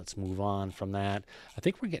least. Let's move on from that. I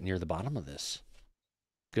think we're getting near the bottom of this.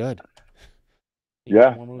 Good.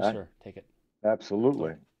 Yeah. More moves, sir. Take it.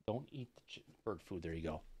 Absolutely. Don't eat the bird food. There you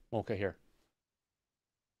go. Okay, here.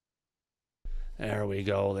 There we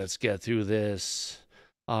go. Let's get through this.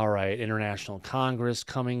 All right, International Congress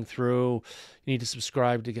coming through. You need to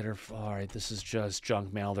subscribe to get her. All right, this is just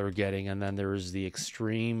junk mail they're getting. And then there's the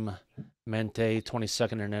Extreme Mente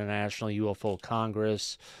 22nd International UFO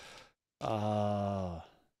Congress.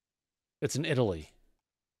 It's in Italy.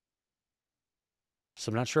 So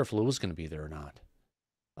I'm not sure if Lou is going to be there or not.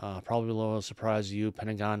 Probably will surprise you.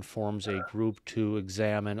 Pentagon forms a group to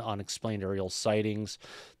examine unexplained aerial sightings.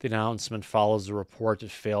 The announcement follows a report that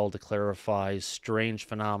failed to clarify strange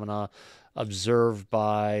phenomena observed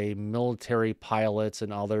by military pilots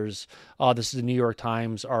and others. This is the New York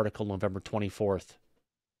Times article, November 24th.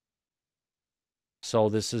 So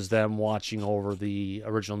this is them watching over the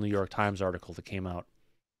original New York Times article that came out.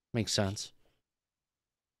 Makes sense.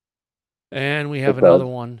 And we have another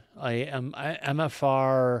one,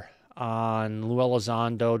 MFR on Lou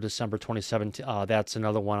Elizondo, December 2017. That's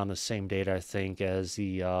another one on the same date, I think, as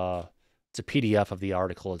the, it's a PDF of the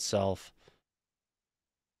article itself.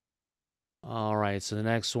 All right, so the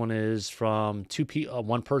next one is from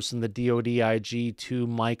one person, the DOD IG, to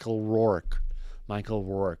Michael Rourke. Michael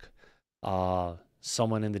Rourke.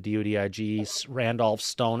 Someone in the DOD IG, Randolph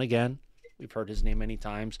Stone again. We've heard his name many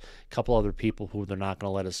times. A couple other people who they're not going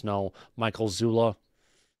to let us know. Michael Zula,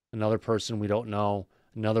 another person we don't know.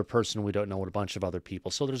 Another person we don't know, and a bunch of other people.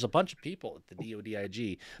 So there's a bunch of people at the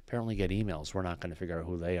DODIG apparently get emails. We're not going to figure out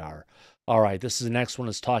who they are. All right, this is the next one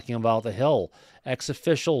is talking about the Hill.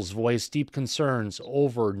 Ex-officials voice deep concerns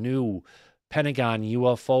over new Pentagon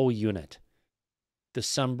UFO unit.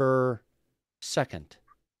 December 2nd,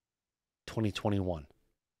 2021.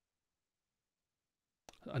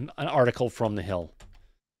 An article from the Hill.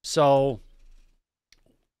 So,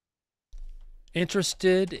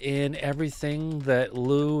 interested in everything that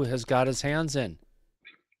Lou has got his hands in.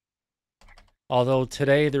 Although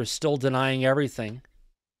today they're still denying everything.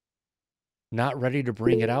 Not ready to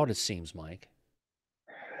bring it out, it seems, Mike.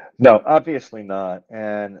 No, obviously not.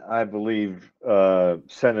 And I believe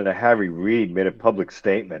Senator Harry Reid made a public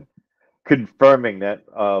statement confirming that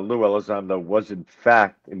Lou Elizondo was in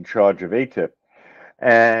fact in charge of ATIP.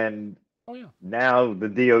 And Oh, yeah. now the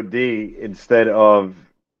DOD, instead of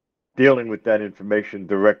dealing with that information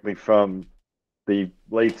directly from the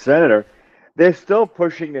late senator, they're still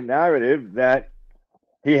pushing the narrative that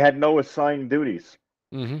he had no assigned duties.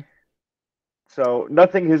 Mm-hmm. So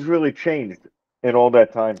nothing has really changed in all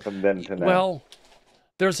that time from then to now. Well,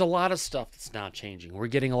 there's a lot of stuff that's not changing. We're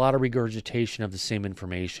getting a lot of regurgitation of the same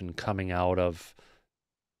information coming out of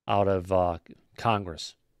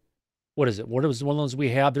Congress. What is it? What is one of those we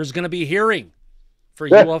have? There's going to be a hearing for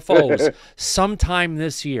UFOs sometime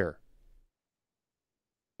this year.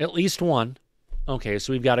 At least one. Okay,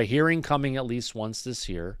 so we've got a hearing coming at least once this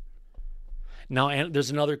year. Now, and there's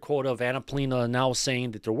another quote of Anna Polina now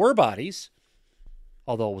saying that there were bodies,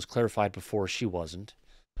 although it was clarified before she wasn't.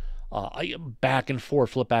 Back and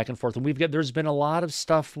forth, flip back and forth. And there's been a lot of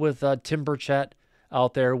stuff with Tim Burchett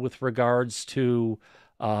out there with regards to,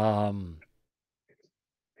 where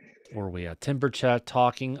are we at? Tim Burchett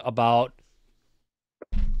talking about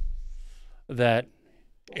that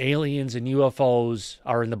aliens and UFOs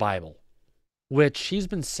are in the Bible, which he's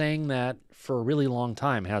been saying that for a really long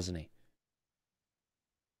time, hasn't he?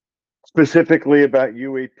 Specifically about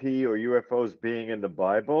UAP or UFOs being in the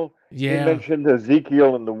Bible. Yeah. He mentioned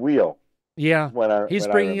Ezekiel and the wheel. Yeah. He's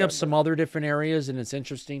when bringing up some other different areas, and it's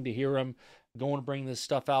interesting to hear him going to bring this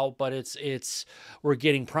stuff out. But we're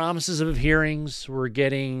getting promises of hearings. We're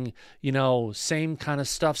getting, same kind of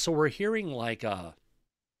stuff. So we're hearing like,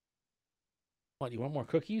 what, you want more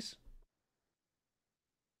cookies?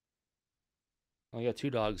 I got 2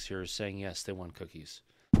 dogs here saying yes, they want cookies.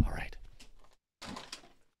 All right.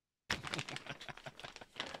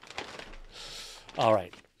 All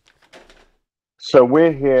right. So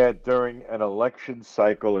we're here during an election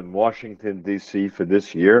cycle in Washington, D.C. for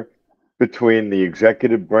this year between the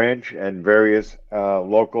executive branch and various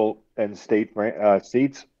local and state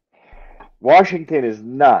seats. Washington is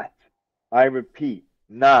not, I repeat,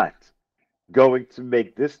 not going to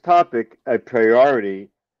make this topic a priority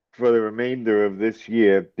for the remainder of this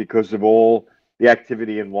year because of all the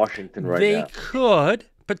activity in Washington right now. They could,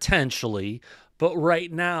 potentially, but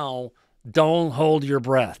right now, don't hold your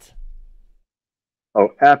breath. Oh,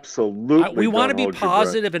 absolutely. We want to be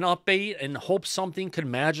positive and upbeat and hope something could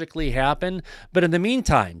magically happen. But in the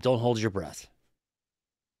meantime, don't hold your breath.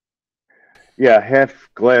 Yeah,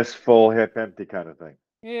 half glass full, half empty kind of thing.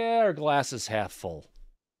 Yeah, our glass is half full.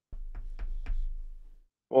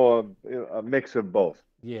 Or a mix of both.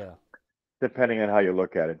 Yeah. Depending on how you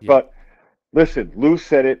look at it. Yeah. But listen, Lou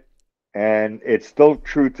said it, and it's still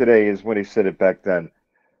true today as when he said it back then.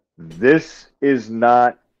 This is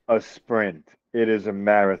not a sprint. It is a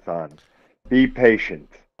marathon. Be patient.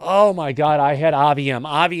 Oh, my God. I had AVM.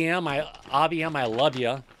 AVM, I love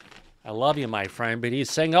you. I love you, my friend. But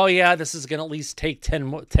he's saying, oh, yeah, this is going to at least take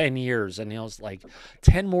 10 years. And I was like,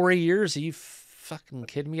 10 more years? Are you fucking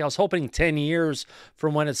kidding me? I was hoping 10 years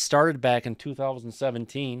from when it started back in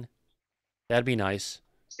 2017. That'd be nice.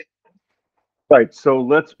 Right. So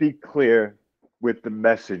let's be clear with the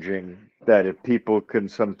messaging that if people can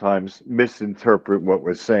sometimes misinterpret what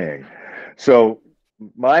we're saying. So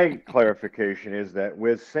my clarification is that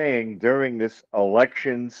we're saying during this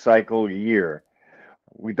election cycle year,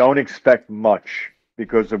 we don't expect much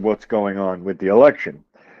because of what's going on with the election.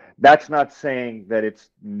 That's not saying that it's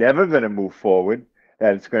never going to move forward,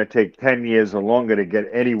 that it's going to take 10 years or longer to get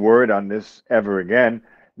any word on this ever again.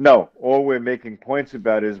 No, all we're making points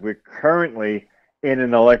about is we're currently in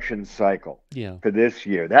an election cycle for this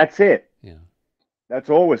year. That's it. Yeah.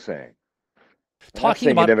 That's all we're saying.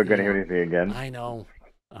 Talking about, you're never going to hear anything again. I know.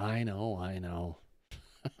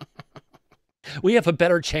 We have a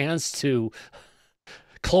better chance to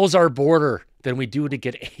close our border than we do to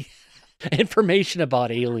get information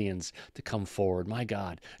about aliens to come forward. My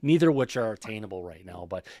God, neither of which are attainable right now.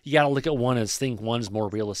 But you got to look at one as think one's more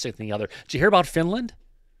realistic than the other. Did you hear about Finland?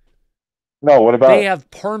 No, what about? They have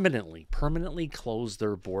permanently closed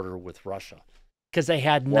their border with Russia because they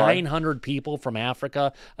had 900 people from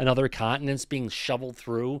Africa and other continents being shoveled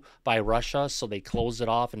through by Russia. So they closed it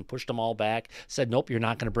off and pushed them all back. Said, nope, you're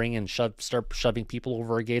not going to bring in, start shoving people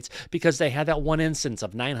over our gates, because they had that one instance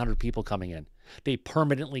of 900 people coming in. They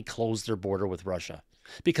permanently closed their border with Russia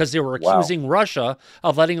because they were accusing Russia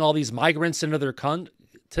of letting all these migrants into their country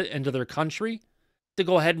to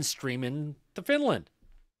go ahead and stream into Finland.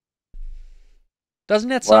 Doesn't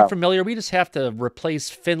that sound Wow. familiar? We just have to replace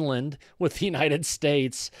Finland with the United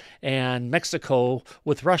States and Mexico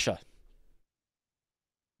with Russia.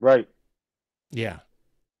 Right. Yeah.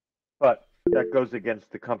 But that goes against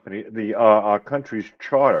our country's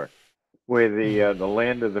charter. We're the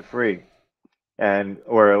land of the free, and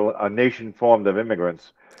or a nation formed of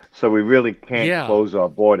immigrants. So we really can't Yeah. close our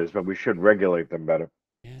borders, but we should regulate them better.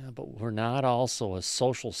 Yeah, but we're not also a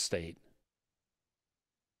social state.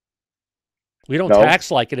 We don't No.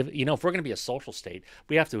 tax like it. If we're going to be a social state,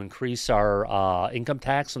 we have to increase our income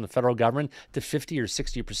tax from the federal government to 50 or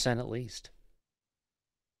 60% at least.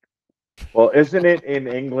 Well, isn't it in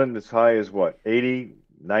England as high as what, 80,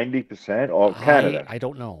 90%, or Canada? I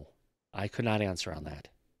don't know. I could not answer on that.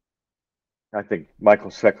 I think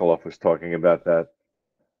Michael Sekuloff was talking about that.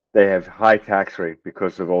 They have high tax rate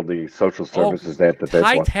because of all the social services that they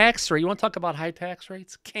high want. tax rate. You want to talk about high tax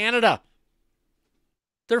rates? Canada.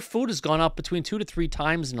 Their food has gone up between 2 to 3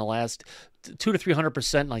 times in the last 200 to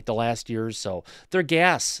 300% in like the last year or so. Their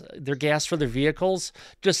gas for their vehicles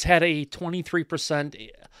just had a 23%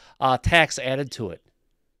 tax added to it.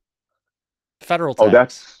 Federal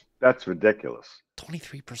tax. Oh, that's ridiculous.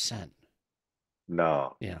 23%.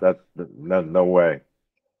 No, Yeah. No way.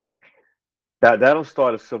 That'll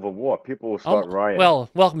start a civil war. People will start rioting. Well,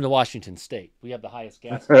 welcome to Washington State. We have the highest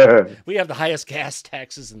gas. We have the highest gas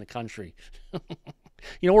taxes in the country.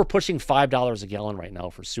 We're pushing $5 a gallon right now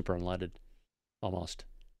for super unleaded, almost.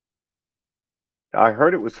 I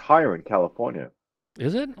heard it was higher in California.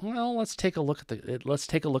 Is it? Well, let's take a look at the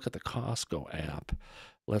Costco app.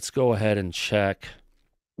 Let's go ahead and check.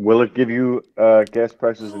 Will it give you gas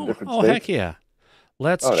prices in different states? Oh, heck yeah!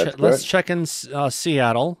 Let's check in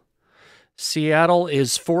Seattle. Seattle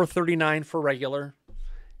is $4.39 for regular,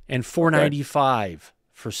 and $4.95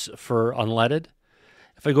 for unleaded.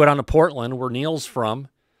 If I go down to Portland, where Neil's from,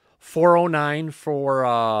 $4.09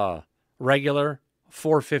 for regular,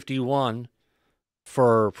 $4.51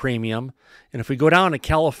 for premium. And if we go down to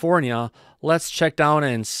California, let's check down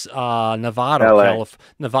in Nevada,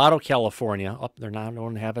 California. Oh, they're not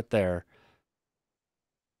going to have it there.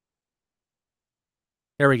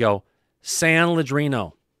 There we go. San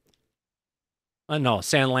Leandro. San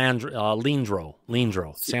Leandro.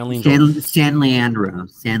 San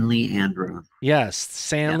Leandro. Yes,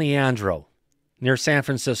 San Leandro, near San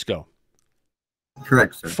Francisco.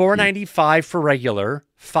 Correct, sir. $4.95 for regular,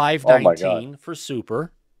 $5.19 for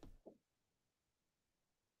super.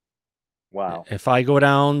 Wow. If I go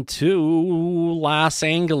down to Los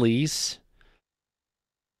Angeles,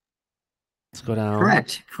 let's go down.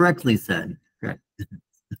 Correctly said. Correct.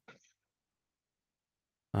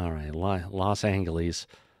 All right, Los Angeles,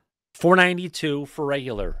 $4.92 for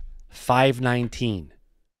regular, $5.19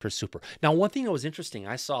 for super. Now, one thing that was interesting,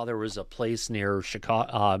 I saw there was a place near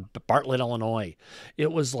Chicago, Bartlett, Illinois.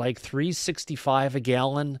 It was like $3.65 a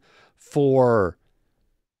gallon for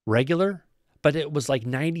regular, but it was like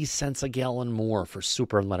 90 cents a gallon more for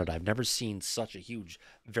super unleaded. I've never seen such a huge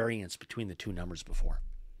variance between the two numbers before.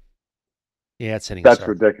 Yeah, it's hitting. That's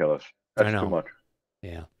ridiculous. That's I know. Too much.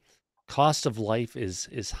 Yeah. Cost of life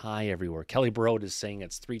is high everywhere. Kelly Broad is saying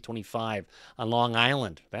it's $3.25 on Long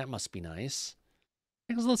Island. That must be nice.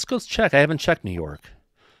 Let's go check. I haven't checked New York.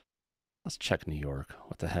 Let's check New York.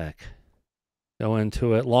 What the heck? Go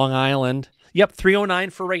into it. Long Island. Yep,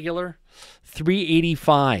 $3.09 for regular,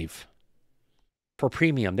 $3.85 for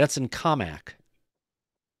premium. That's in Comac.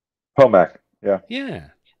 Comac, yeah. Yeah.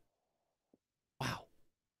 Wow.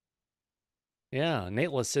 Yeah,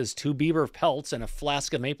 Nateless says 2 beaver pelts and a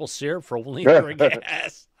flask of maple syrup for only for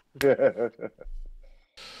gas.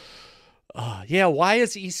 Yeah, why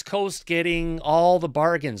is East Coast getting all the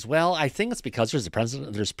bargains? Well, I think it's because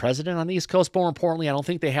there's president on the East Coast, but more importantly, I don't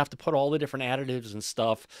think they have to put all the different additives and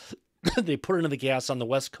stuff they put into the gas on the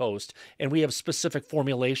West Coast, and we have specific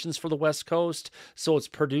formulations for the West Coast, so it's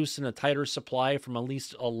produced in a tighter supply from at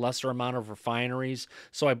least a lesser amount of refineries,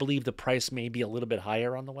 so I believe the price may be a little bit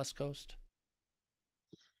higher on the West Coast.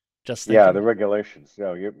 Just thinking. Yeah, the regulations.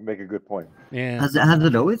 Yeah, you make a good point. Yeah. Has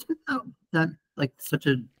it always been that like such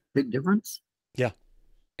a big difference? Yeah.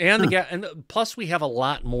 And and plus we have a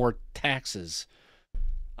lot more taxes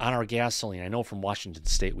on our gasoline. I know from Washington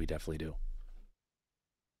State we definitely do.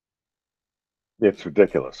 It's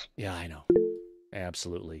ridiculous. Yeah, I know.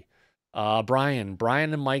 Absolutely. Brian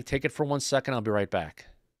and Mike, take it for 1 second. I'll be right back.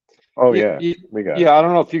 Oh yeah, we got it. I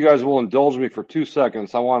don't know if you guys will indulge me for 2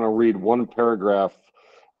 seconds. I want to read one paragraph.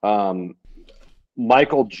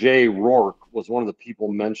 Michael J. Rourke was one of the people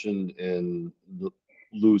mentioned in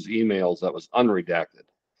Lou's emails that was unredacted.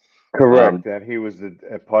 Correct, and he was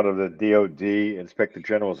a part of the DOD Inspector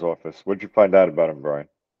General's office. What'd you find out about him, Brian?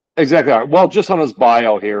 Exactly. Well, just on his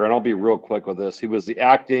bio here, and I'll be real quick with this. He was the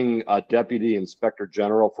acting Deputy Inspector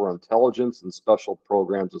General for Intelligence and Special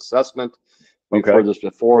Programs Assessment. We've Okay. heard this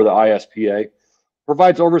before, the ISPA.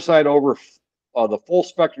 Provides oversight over the full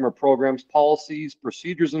spectrum of programs, policies,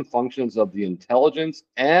 procedures, and functions of the intelligence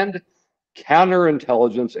and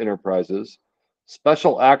counterintelligence enterprises,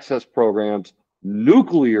 special access programs,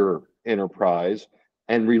 nuclear enterprise,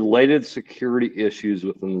 and related security issues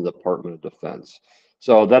within the Department of Defense.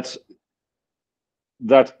 So that's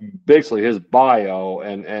basically his bio,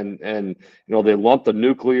 and you know, they lump the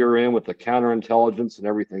nuclear in with the counterintelligence and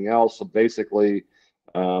everything else. So basically,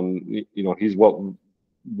 you know, he's one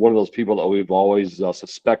of those people that we've always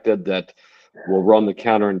suspected that will run the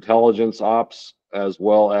counterintelligence ops as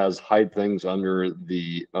well as hide things under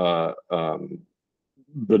the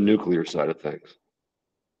nuclear side of things.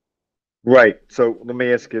 Right. So let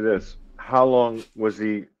me ask you this: how long was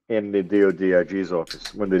he in the DOD IG's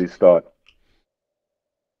office? When did he start?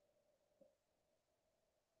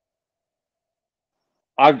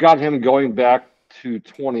 I've got him going back to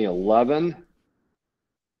 2011.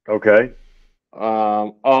 Okay.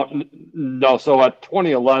 No, so at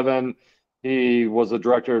 2011, he was the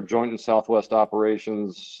director of Joint and Southwest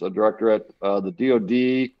Operations, a director at the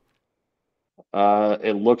DOD.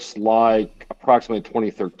 It looks like approximately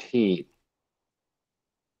 2013.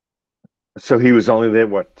 So he was only there,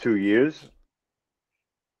 what, 2 years?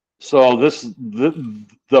 So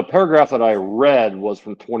the paragraph that I read was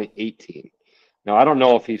from 2018. Now, I don't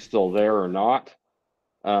know if he's still there or not,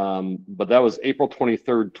 but that was April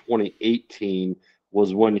 23rd, 2018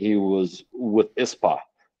 was when he was with ISPA,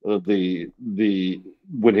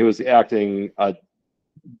 when he was the acting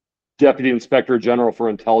Deputy Inspector General for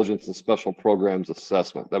Intelligence and Special Programs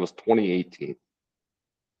Assessment. That was 2018.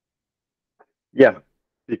 Yeah,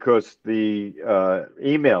 because the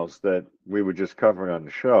emails that we were just covering on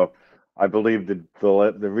the show, I believe the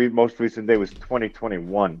most recent day was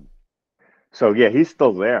 2021. So yeah, he's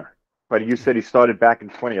still there. But you said he started back in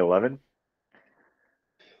 2011?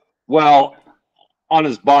 Well, on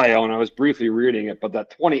his bio, and I was briefly reading it, but that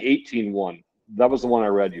 2018 one, that was the one I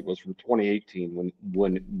read. It was from 2018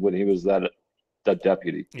 when he was that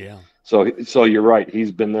deputy. Yeah. So you're right.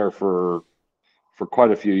 He's been there for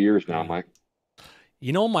quite a few years now, Mike.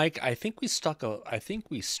 You know, Mike, I think we struck a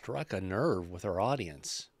nerve with our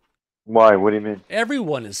audience. Why? What do you mean?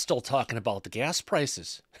 Everyone is still talking about the gas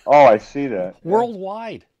prices. Oh, I see that.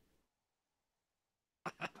 Worldwide.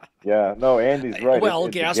 Yeah, no, Andy's right. Well, The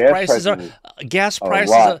gas prices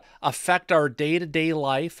lot. affect our day-to-day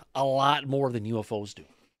life a lot more than UFOs do.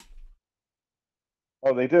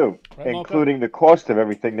 Oh, they do, Right, including the cost of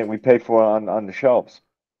everything that we pay for on the shelves.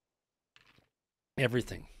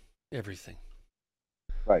 Everything.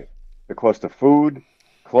 Right. The cost of food,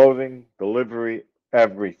 clothing, delivery,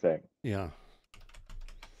 everything. Yeah.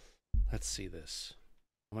 Let's see this.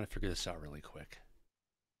 I'm going to figure this out really quick.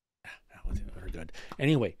 Very good.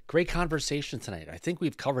 Anyway, great conversation tonight. I think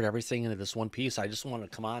we've covered everything into this one piece. I just want to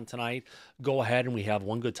come on tonight, go ahead, and we have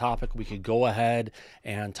one good topic we could go ahead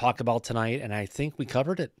and talk about tonight, and I think we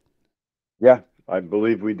covered it. Yeah, I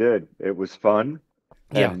believe we did. It was fun.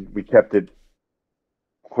 Yeah. And we kept it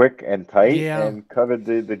quick and tight Yeah. and covered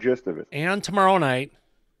the gist of it. And tomorrow night.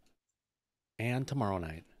 Yeah,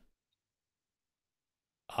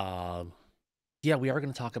 we are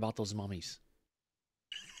going to talk about those mummies.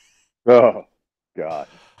 Oh, God.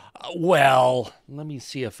 Well, let me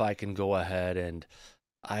see if I can go ahead, and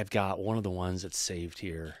I've got one of the ones that's saved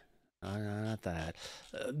here. Not that.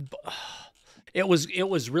 It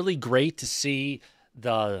was really great to see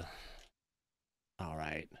the. All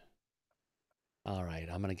right.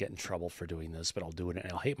 I'm gonna get in trouble for doing this, but I'll do it.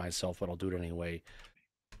 I'll hate myself, but I'll do it anyway.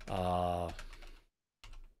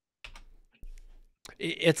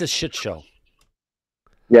 It's a shit show.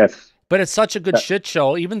 Yes. But it's such a good shit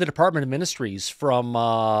show. Even the Department of Ministries from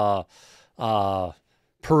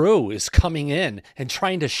Peru is coming in and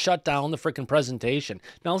trying to shut down the freaking presentation.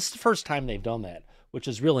 Now, this is the first time they've done that, which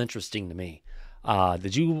is real interesting to me.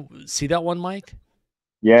 Did you see that one, Mike?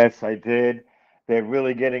 Yes, I did. They're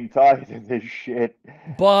really getting tired of this shit.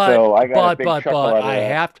 But so I got a big chuckle out of I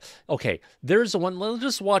that. have to. Okay, there's one. Let's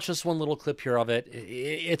just watch this one little clip here of it.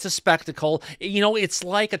 It's a spectacle. You know, it's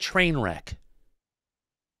like a train wreck.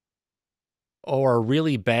 Or a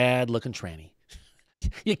really bad looking tranny.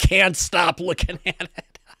 You can't stop looking at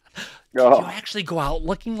it. Did you actually go out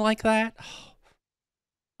looking like that?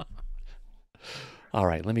 All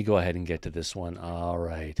right, let me go ahead and get to this one. All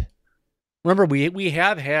right. Remember, we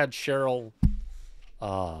have had Cheryl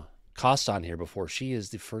Cost on here before. She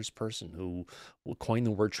is the first person who coined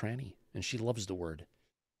the word tranny, and she loves the word.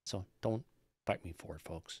 So don't Respect me for it,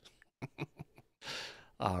 folks.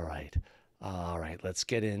 All right. All right, let's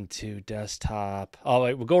get into desktop. Oh,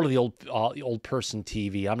 wait, we'll go to the old person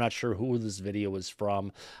TV. I'm not sure who this video is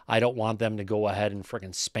from. I don't want them to go ahead and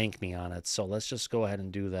freaking spank me on it. So let's just go ahead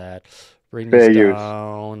and do that. Bring this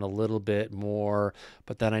down a little bit more.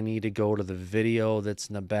 But then I need to go to the video that's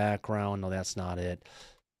in the background. No, that's not it.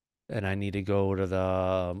 And I need to go to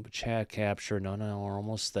the chat capture. No, we're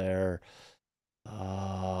almost there.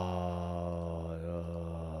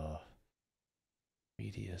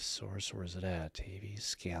 Media source, where is it at? TV,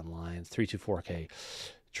 scan lines, 324K.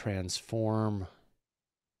 Transform.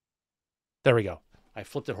 There we go. I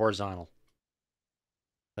flipped it horizontal.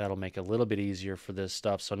 That'll make it a little bit easier for this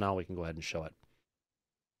stuff. So now we can go ahead and show it.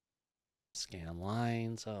 Scan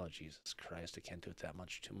lines. Oh, Jesus Christ. I can't do it that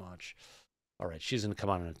much, too much. All right. She's going to come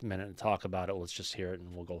on in a minute and talk about it. Let's just hear it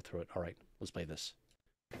and we'll go through it. All right. Let's play this.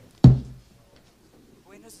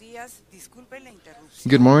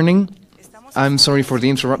 Good morning. I'm sorry for the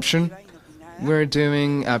interruption. We're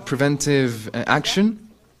doing a preventive action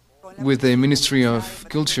with the Ministry of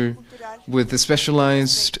Culture with the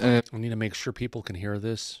specialized I need to make sure people can hear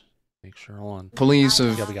this. Make sure on police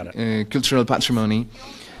of cultural patrimony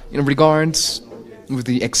in regards with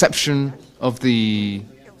the exception of the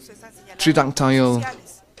tridactyl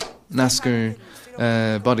Nazca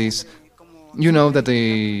bodies. You know that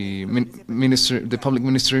the public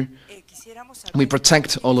minister, we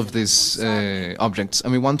protect all of these objects,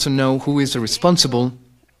 and we want to know who is the responsible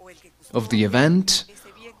of the event,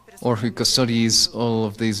 or who custodies all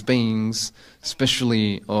of these beings,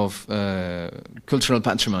 especially of cultural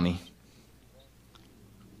patrimony.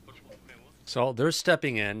 So they're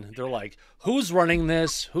stepping in. They're like, who's running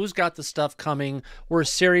this? Who's got the stuff coming? We're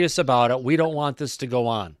serious about it. We don't want this to go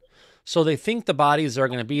on. So they think the bodies are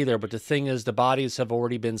going to be there, but the thing is the bodies have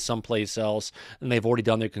already been someplace else, and they've already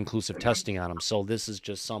done their conclusive testing on them. So this is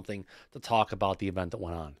just something to talk about the event that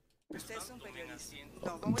went on.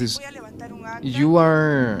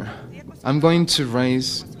 I'm going to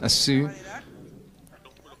raise a suit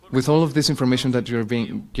with all of this information that you're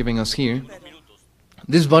giving us here.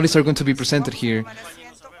 These bodies are going to be presented here.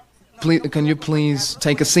 Please, can you please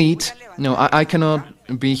take a seat? No, I cannot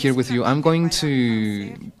be here with you. I'm going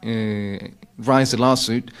to raise a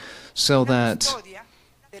lawsuit so that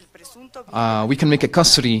we can make a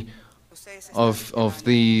custody of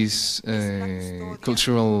these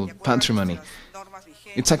cultural patrimony.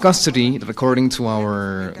 It's a custody that, according to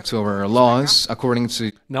our laws, according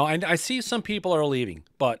to... Now, I see some people are leaving,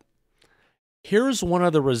 but here's one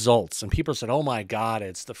of the results. And people said, oh my God,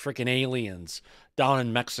 it's the freaking aliens down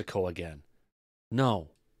in Mexico again. No.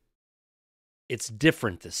 It's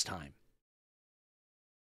different this time.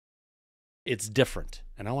 It's different.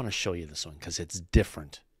 And I want to show you this one because it's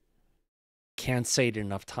different. Can't say it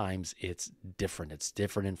enough times. It's different. It's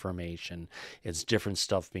different information. It's different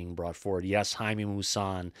stuff being brought forward. Yes, Jaime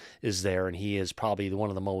Maussan is there, and he is probably one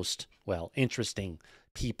of the most, well, interesting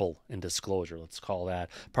people in disclosure. Let's call that.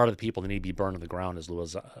 Part of the people that need to be burned to the ground, as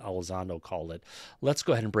Elizondo called it. Let's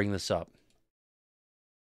go ahead and bring this up.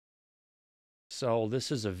 So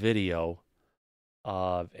this is a video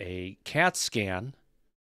of a CAT scan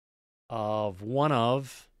of one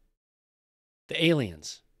of the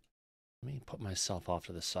aliens. Let me put myself off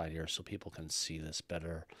to the side here so people can see this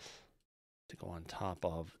better. To go on top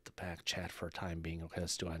of the back chat for a time being. Okay,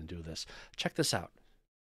 let's do this. Check this out.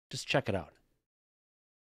 Just check it out.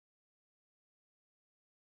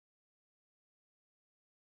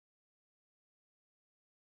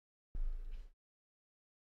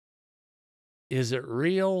 Is it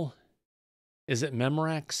real? Is it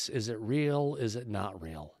Memorex? Is it real? Is it not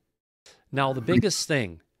real? Now, the biggest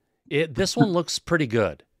thing, this one looks pretty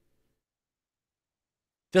good.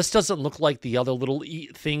 This doesn't look like the other little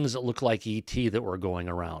things that look like ET that were going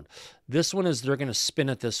around. This one is, they're going to spin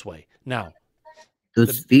it this way. Now,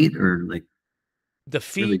 those feet are like the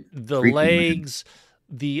feet, really the legs,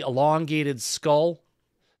 the elongated skull.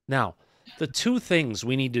 Now, the two things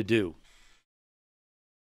we need to do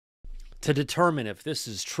to determine if this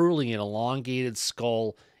is truly an elongated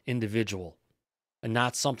skull individual and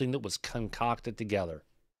not something that was concocted together.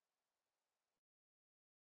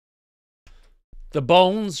 The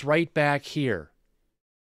bones right back here,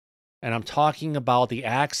 and I'm talking about the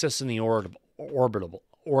axis and the orbit.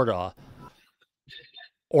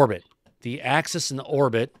 The axis and the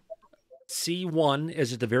orbit, C1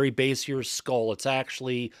 is at the very base of your skull. It's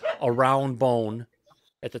actually a round bone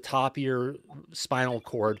at the top of your spinal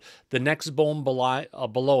cord. The next bone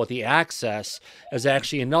below at the axis is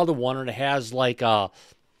actually another one, and it has like a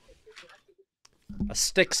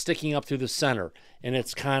stick sticking up through the center, and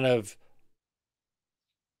it's kind of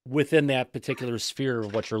within that particular sphere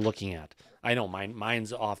of what you're looking at. I know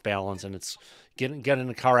mine's off balance, and it's get in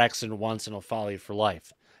a car accident once and it'll follow you for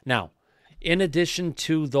life. Now, in addition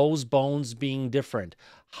to those bones being different,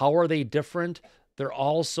 how are they different? They're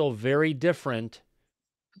also very different.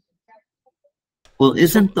 Well,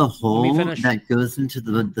 isn't the let me hole finish. that goes into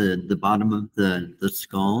the bottom of the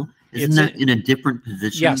skull, isn't that in a different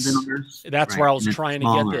position Yes, than ours? that's Right, where I was and it's trying to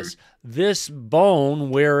smaller. get this. This bone,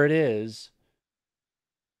 where it is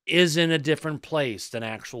in a different place than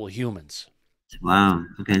actual humans. Wow.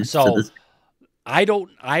 Okay. So this,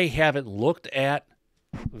 I haven't looked at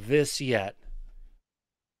this yet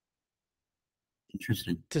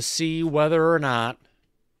interesting. to see whether or not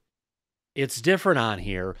it's different on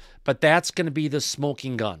here, but that's going to be the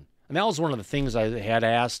smoking gun. And that was one of the things I had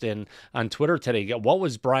asked on Twitter today. What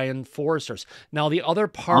was Brian Forrester's? Now, the other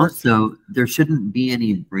part... Also, there shouldn't be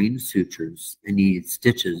any brain sutures, any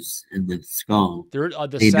stitches in the skull.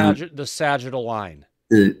 The sagittal line.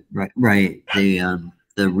 Right.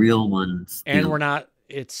 The real ones. And we're not...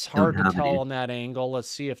 It's hard to tell on that angle. Let's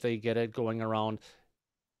see if they get it going around.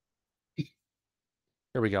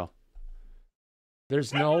 Here we go.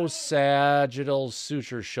 There's no sagittal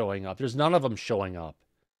sutures showing up. There's none of them showing up,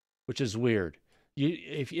 which is weird.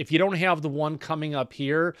 If you don't have the one coming up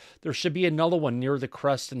here, there should be another one near the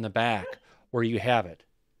crest in the back where you have it.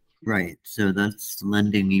 Right. So that's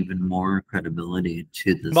lending even more credibility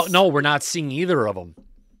to this. But no, we're not seeing either of them.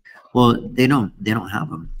 Well, they don't have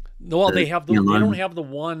them. No, they don't have the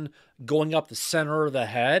one going up the center of the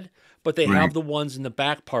head, but they have the ones in the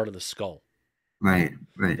back part of the skull. Right.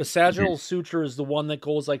 The sagittal suture is the one that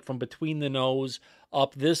goes like from between the nose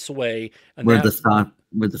up this way, and where the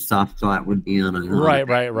soft spot would be on a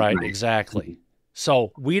right, exactly.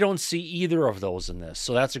 So we don't see either of those in this.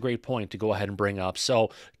 So that's a great point to go ahead and bring up. So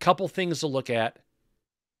a couple things to look at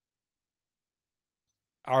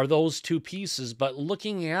are those two pieces. But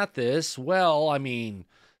looking at this, well, I mean,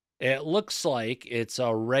 it looks like it's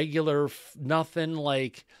a regular, nothing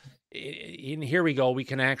like. And here we go. We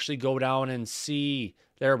can actually go down and see.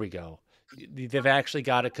 There we go. They've actually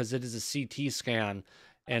got it because it is a CT scan,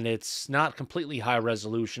 and it's not completely high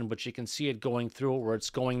resolution, but you can see it going through it where it's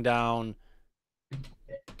going down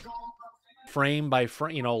frame by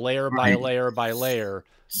frame, layer by layer by layer.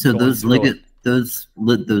 So those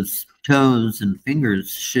those toes and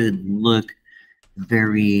fingers should look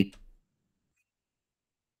very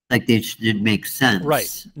like they should make sense.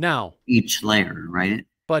 Right. Now, each layer, right?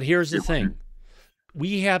 But here's the thing.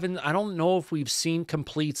 I don't know if we've seen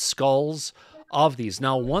complete skulls of these.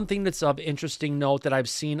 Now, one thing that's of interesting note that I've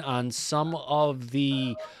seen on some of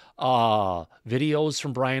the videos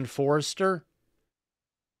from Brian Forrester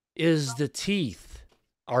is the teeth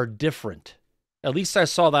are different. At least I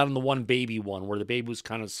saw that in the one baby one where the baby was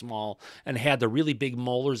kind of small and had the really big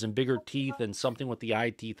molars and bigger teeth and something with the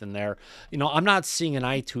eye teeth in there. I'm not seeing an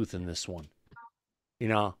eye tooth in this one.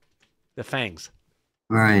 The fangs.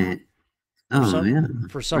 Right. Oh, yeah.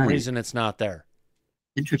 For some reason, it's not there.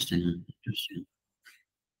 Interesting.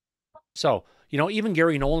 So, even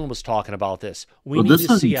Gary Nolan was talking about this. We need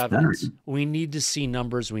to see evidence. We need to see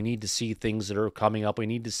numbers. We need to see things that are coming up. We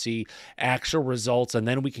need to see actual results, and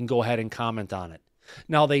then we can go ahead and comment on it.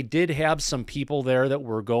 Now, they did have some people there that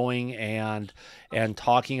were going and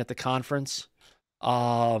talking at the conference.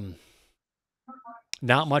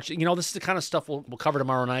 Not much. This is the kind of stuff we'll cover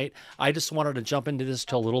tomorrow night. I just wanted to jump into this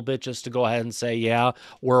a little bit just to go ahead and say, yeah,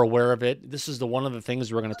 we're aware of it. This is one of the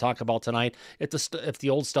things we're going to talk about tonight. If the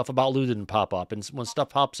old stuff about Lou didn't pop up, and when stuff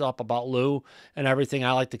pops up about Lou and everything,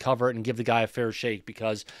 I like to cover it and give the guy a fair shake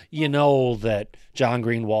because that John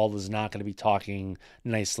Greenwald is not going to be talking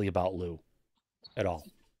nicely about Lou at all.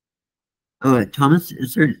 Oh, Thomas,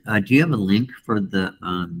 is there? Do you have a link for the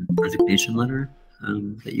resignation letter?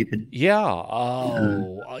 That you could.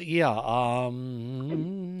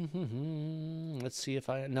 Let's see if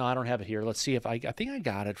I don't have it here. Let's see if I think I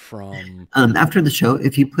got it from after the show.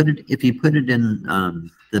 If you put it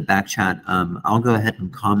in the back chat, I'll go ahead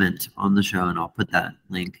and comment on the show, and I'll put that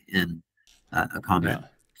link in a comment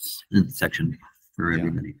section for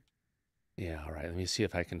everybody. Yeah. All right. Let me see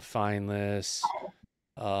if I can find this.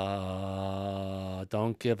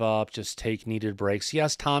 Don't give up. Just take needed breaks.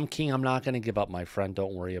 Yes, Tom King, I'm not going to give up, my friend.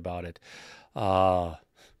 Don't worry about it. I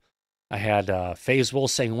had FaZe Will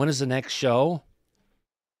saying, when is the next show?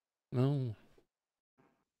 Oh.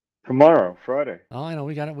 Tomorrow, Friday. Oh, I know.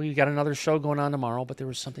 We got another show going on tomorrow, but there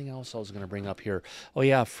was something else I was going to bring up here. Oh,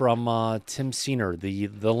 yeah, from Tim Seener,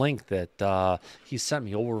 the link that he sent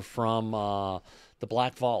me over from the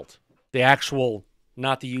Black Vault. The actual,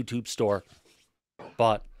 not the YouTube store,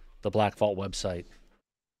 but the Black Vault website.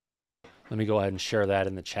 Let me go ahead and share that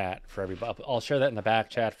in the chat for everybody. I'll share that in the back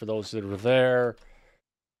chat for those that are there.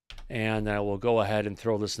 And I will go ahead and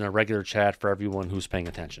throw this in a regular chat for everyone who's paying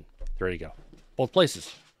attention. There you go. Both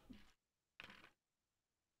places.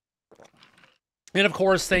 And, of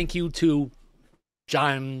course, thank you to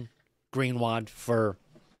John Greenwad for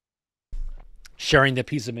sharing that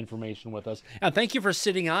piece of information with us. And thank you for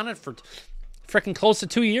sitting on it for freaking close to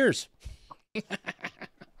 2 years.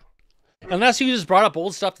 Unless you just brought up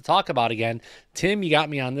old stuff to talk about again. Tim, you got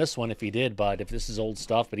me on this one if you did, but if this is old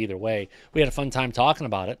stuff, but either way, we had a fun time talking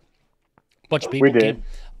about it. Bunch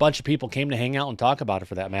of people came to hang out and talk about it,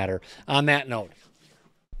 for that matter. On that note,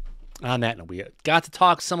 we got to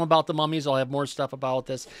talk some about the mummies. I'll have more stuff about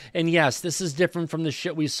this. And yes, this is different from the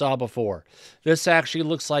shit we saw before. This actually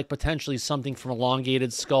looks like potentially something from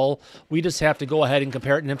elongated skull. We just have to go ahead and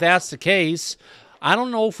compare it. And if that's the case, I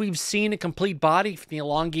don't know if we've seen a complete body from the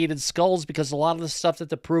elongated skulls, because a lot of the stuff that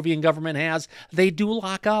the Peruvian government has, they do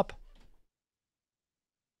lock up.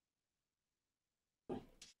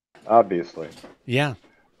 Obviously. Yeah,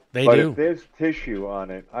 they but do. If there's tissue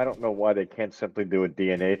on it, I don't know why they can't simply do a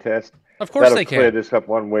DNA test. Of course they clear can. this up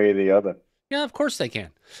one way or the other. Yeah, of course they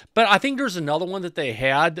can. But I think there's another one that they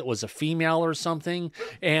had that was a female or something,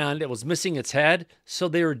 and it was missing its head. So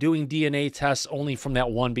they were doing DNA tests only from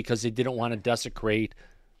that one because they didn't want to desecrate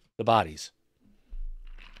the bodies.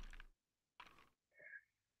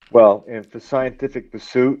 Well, and for scientific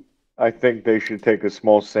pursuit, I think they should take a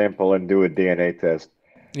small sample and do a DNA test.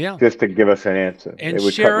 Yeah. Just to give us an answer. And it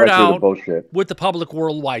would share cut it right through the out bullshit. with the public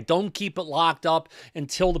worldwide. Don't keep it locked up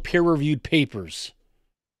until the peer-reviewed papers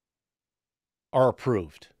are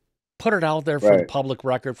approved. Put it out there for the public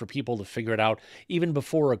record for people to figure it out even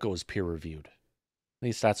before it goes peer-reviewed. At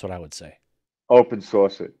least that's what I would say. Open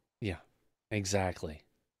source it. Yeah, exactly.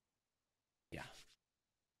 Yeah.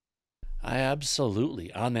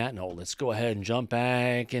 Absolutely. On that note, let's go ahead and jump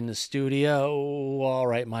back in the studio. All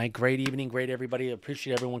right, Mike. Great evening. Great, everybody. I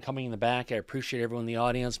appreciate everyone coming in the back. I appreciate everyone in the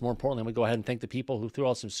audience. More importantly, we go ahead and thank the people who threw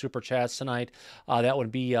out some super chats tonight. That would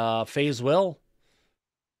be FaZe Will.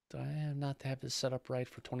 Do I have not to have this set up right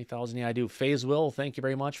for 20,000? Yeah, I do. FaZe Will, thank you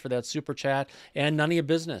very much for that super chat. And None of Your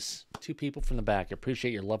Business. 2 people from the back. I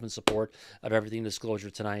appreciate your love and support of everything Disclosure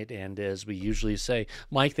tonight. And as we usually say,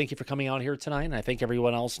 Mike, thank you for coming out here tonight. And I thank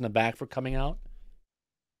everyone else in the back for coming out.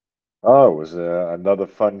 Oh, it was another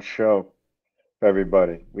fun show for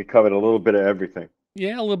everybody. We covered a little bit of everything.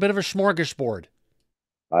 Yeah, a little bit of a smorgasbord.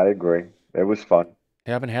 I agree. It was fun.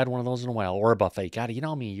 Haven't had one of those in a while. Or a buffet. God, you know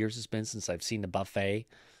how many years it's been since I've seen a buffet?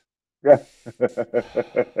 Yeah.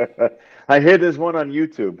 I hear there's one on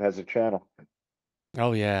YouTube, has a channel.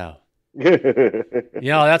 Oh, yeah. You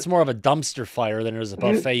know, that's more of a dumpster fire than there's a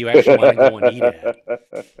buffet you actually want to go and eat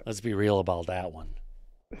at. Let's be real about that one.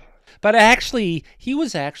 But actually, he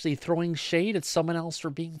was actually throwing shade at someone else for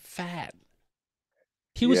being fat.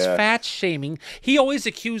 He was fat shaming. He always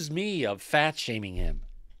accused me of fat shaming him.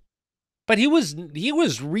 But he was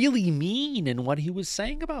really mean in what he was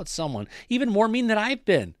saying about someone. Even more mean than I've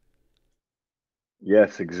been.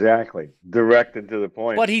 Yes, exactly. Direct and to the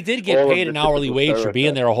point. But he did get paid an hourly wage for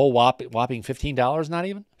being there, a whole whopping $15, not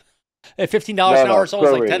even? At $15 an hour, so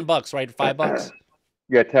it's like $10, right? $5?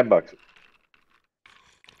 Yeah, $10.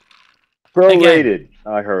 Prorated,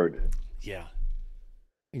 I heard. Yeah,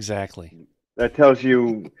 exactly. That tells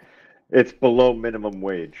you it's below minimum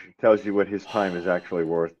wage. It tells you what his time is actually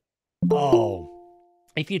worth. Oh,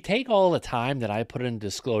 if you take all the time that I put in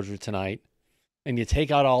Disclosure tonight, and you take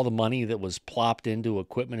out all the money that was plopped into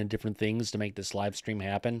equipment and different things to make this live stream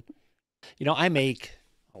happen, you know, I make,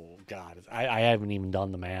 oh God, I haven't even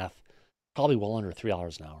done the math, probably well under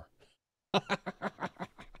 $3 an hour.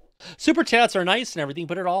 Super chats are nice and everything,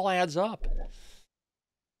 but it all adds up.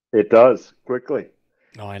 It does, quickly.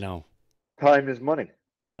 Oh, I know. Time is money.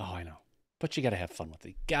 Oh, I know. But you got to have fun with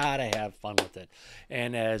it. Got to have fun with it.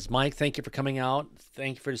 And as Mike, thank you for coming out.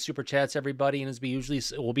 Thank you for the super chats, everybody. And as we usually,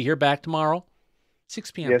 we'll be here back tomorrow,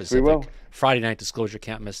 6 p.m. Yes, Pacific. we will. Friday night Disclosure,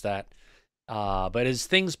 can't miss that. But as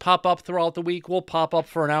things pop up throughout the week, we'll pop up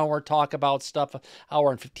for an hour, talk about stuff. Hour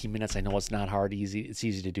and 15 minutes. I know it's not hard, easy. It's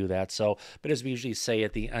easy to do that. So, but as we usually say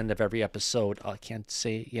at the end of every episode, I can't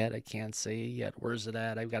say it yet. I can't say it yet. Where's it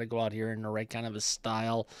at? I've got to go out here in the right kind of a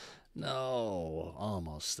style. No,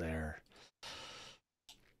 almost there.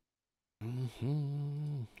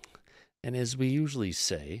 And as we usually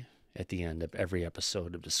say at the end of every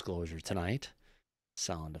episode of Disclosure tonight,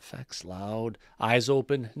 sound effects loud, eyes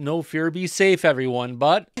open, no fear, be safe, everyone.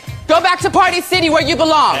 But Go back to Party City where you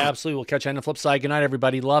belong. absolutely, we'll catch you on the flip side. Good night,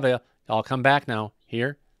 everybody. Love you. I'll come back now.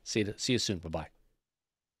 Here. See you soon. Bye-bye.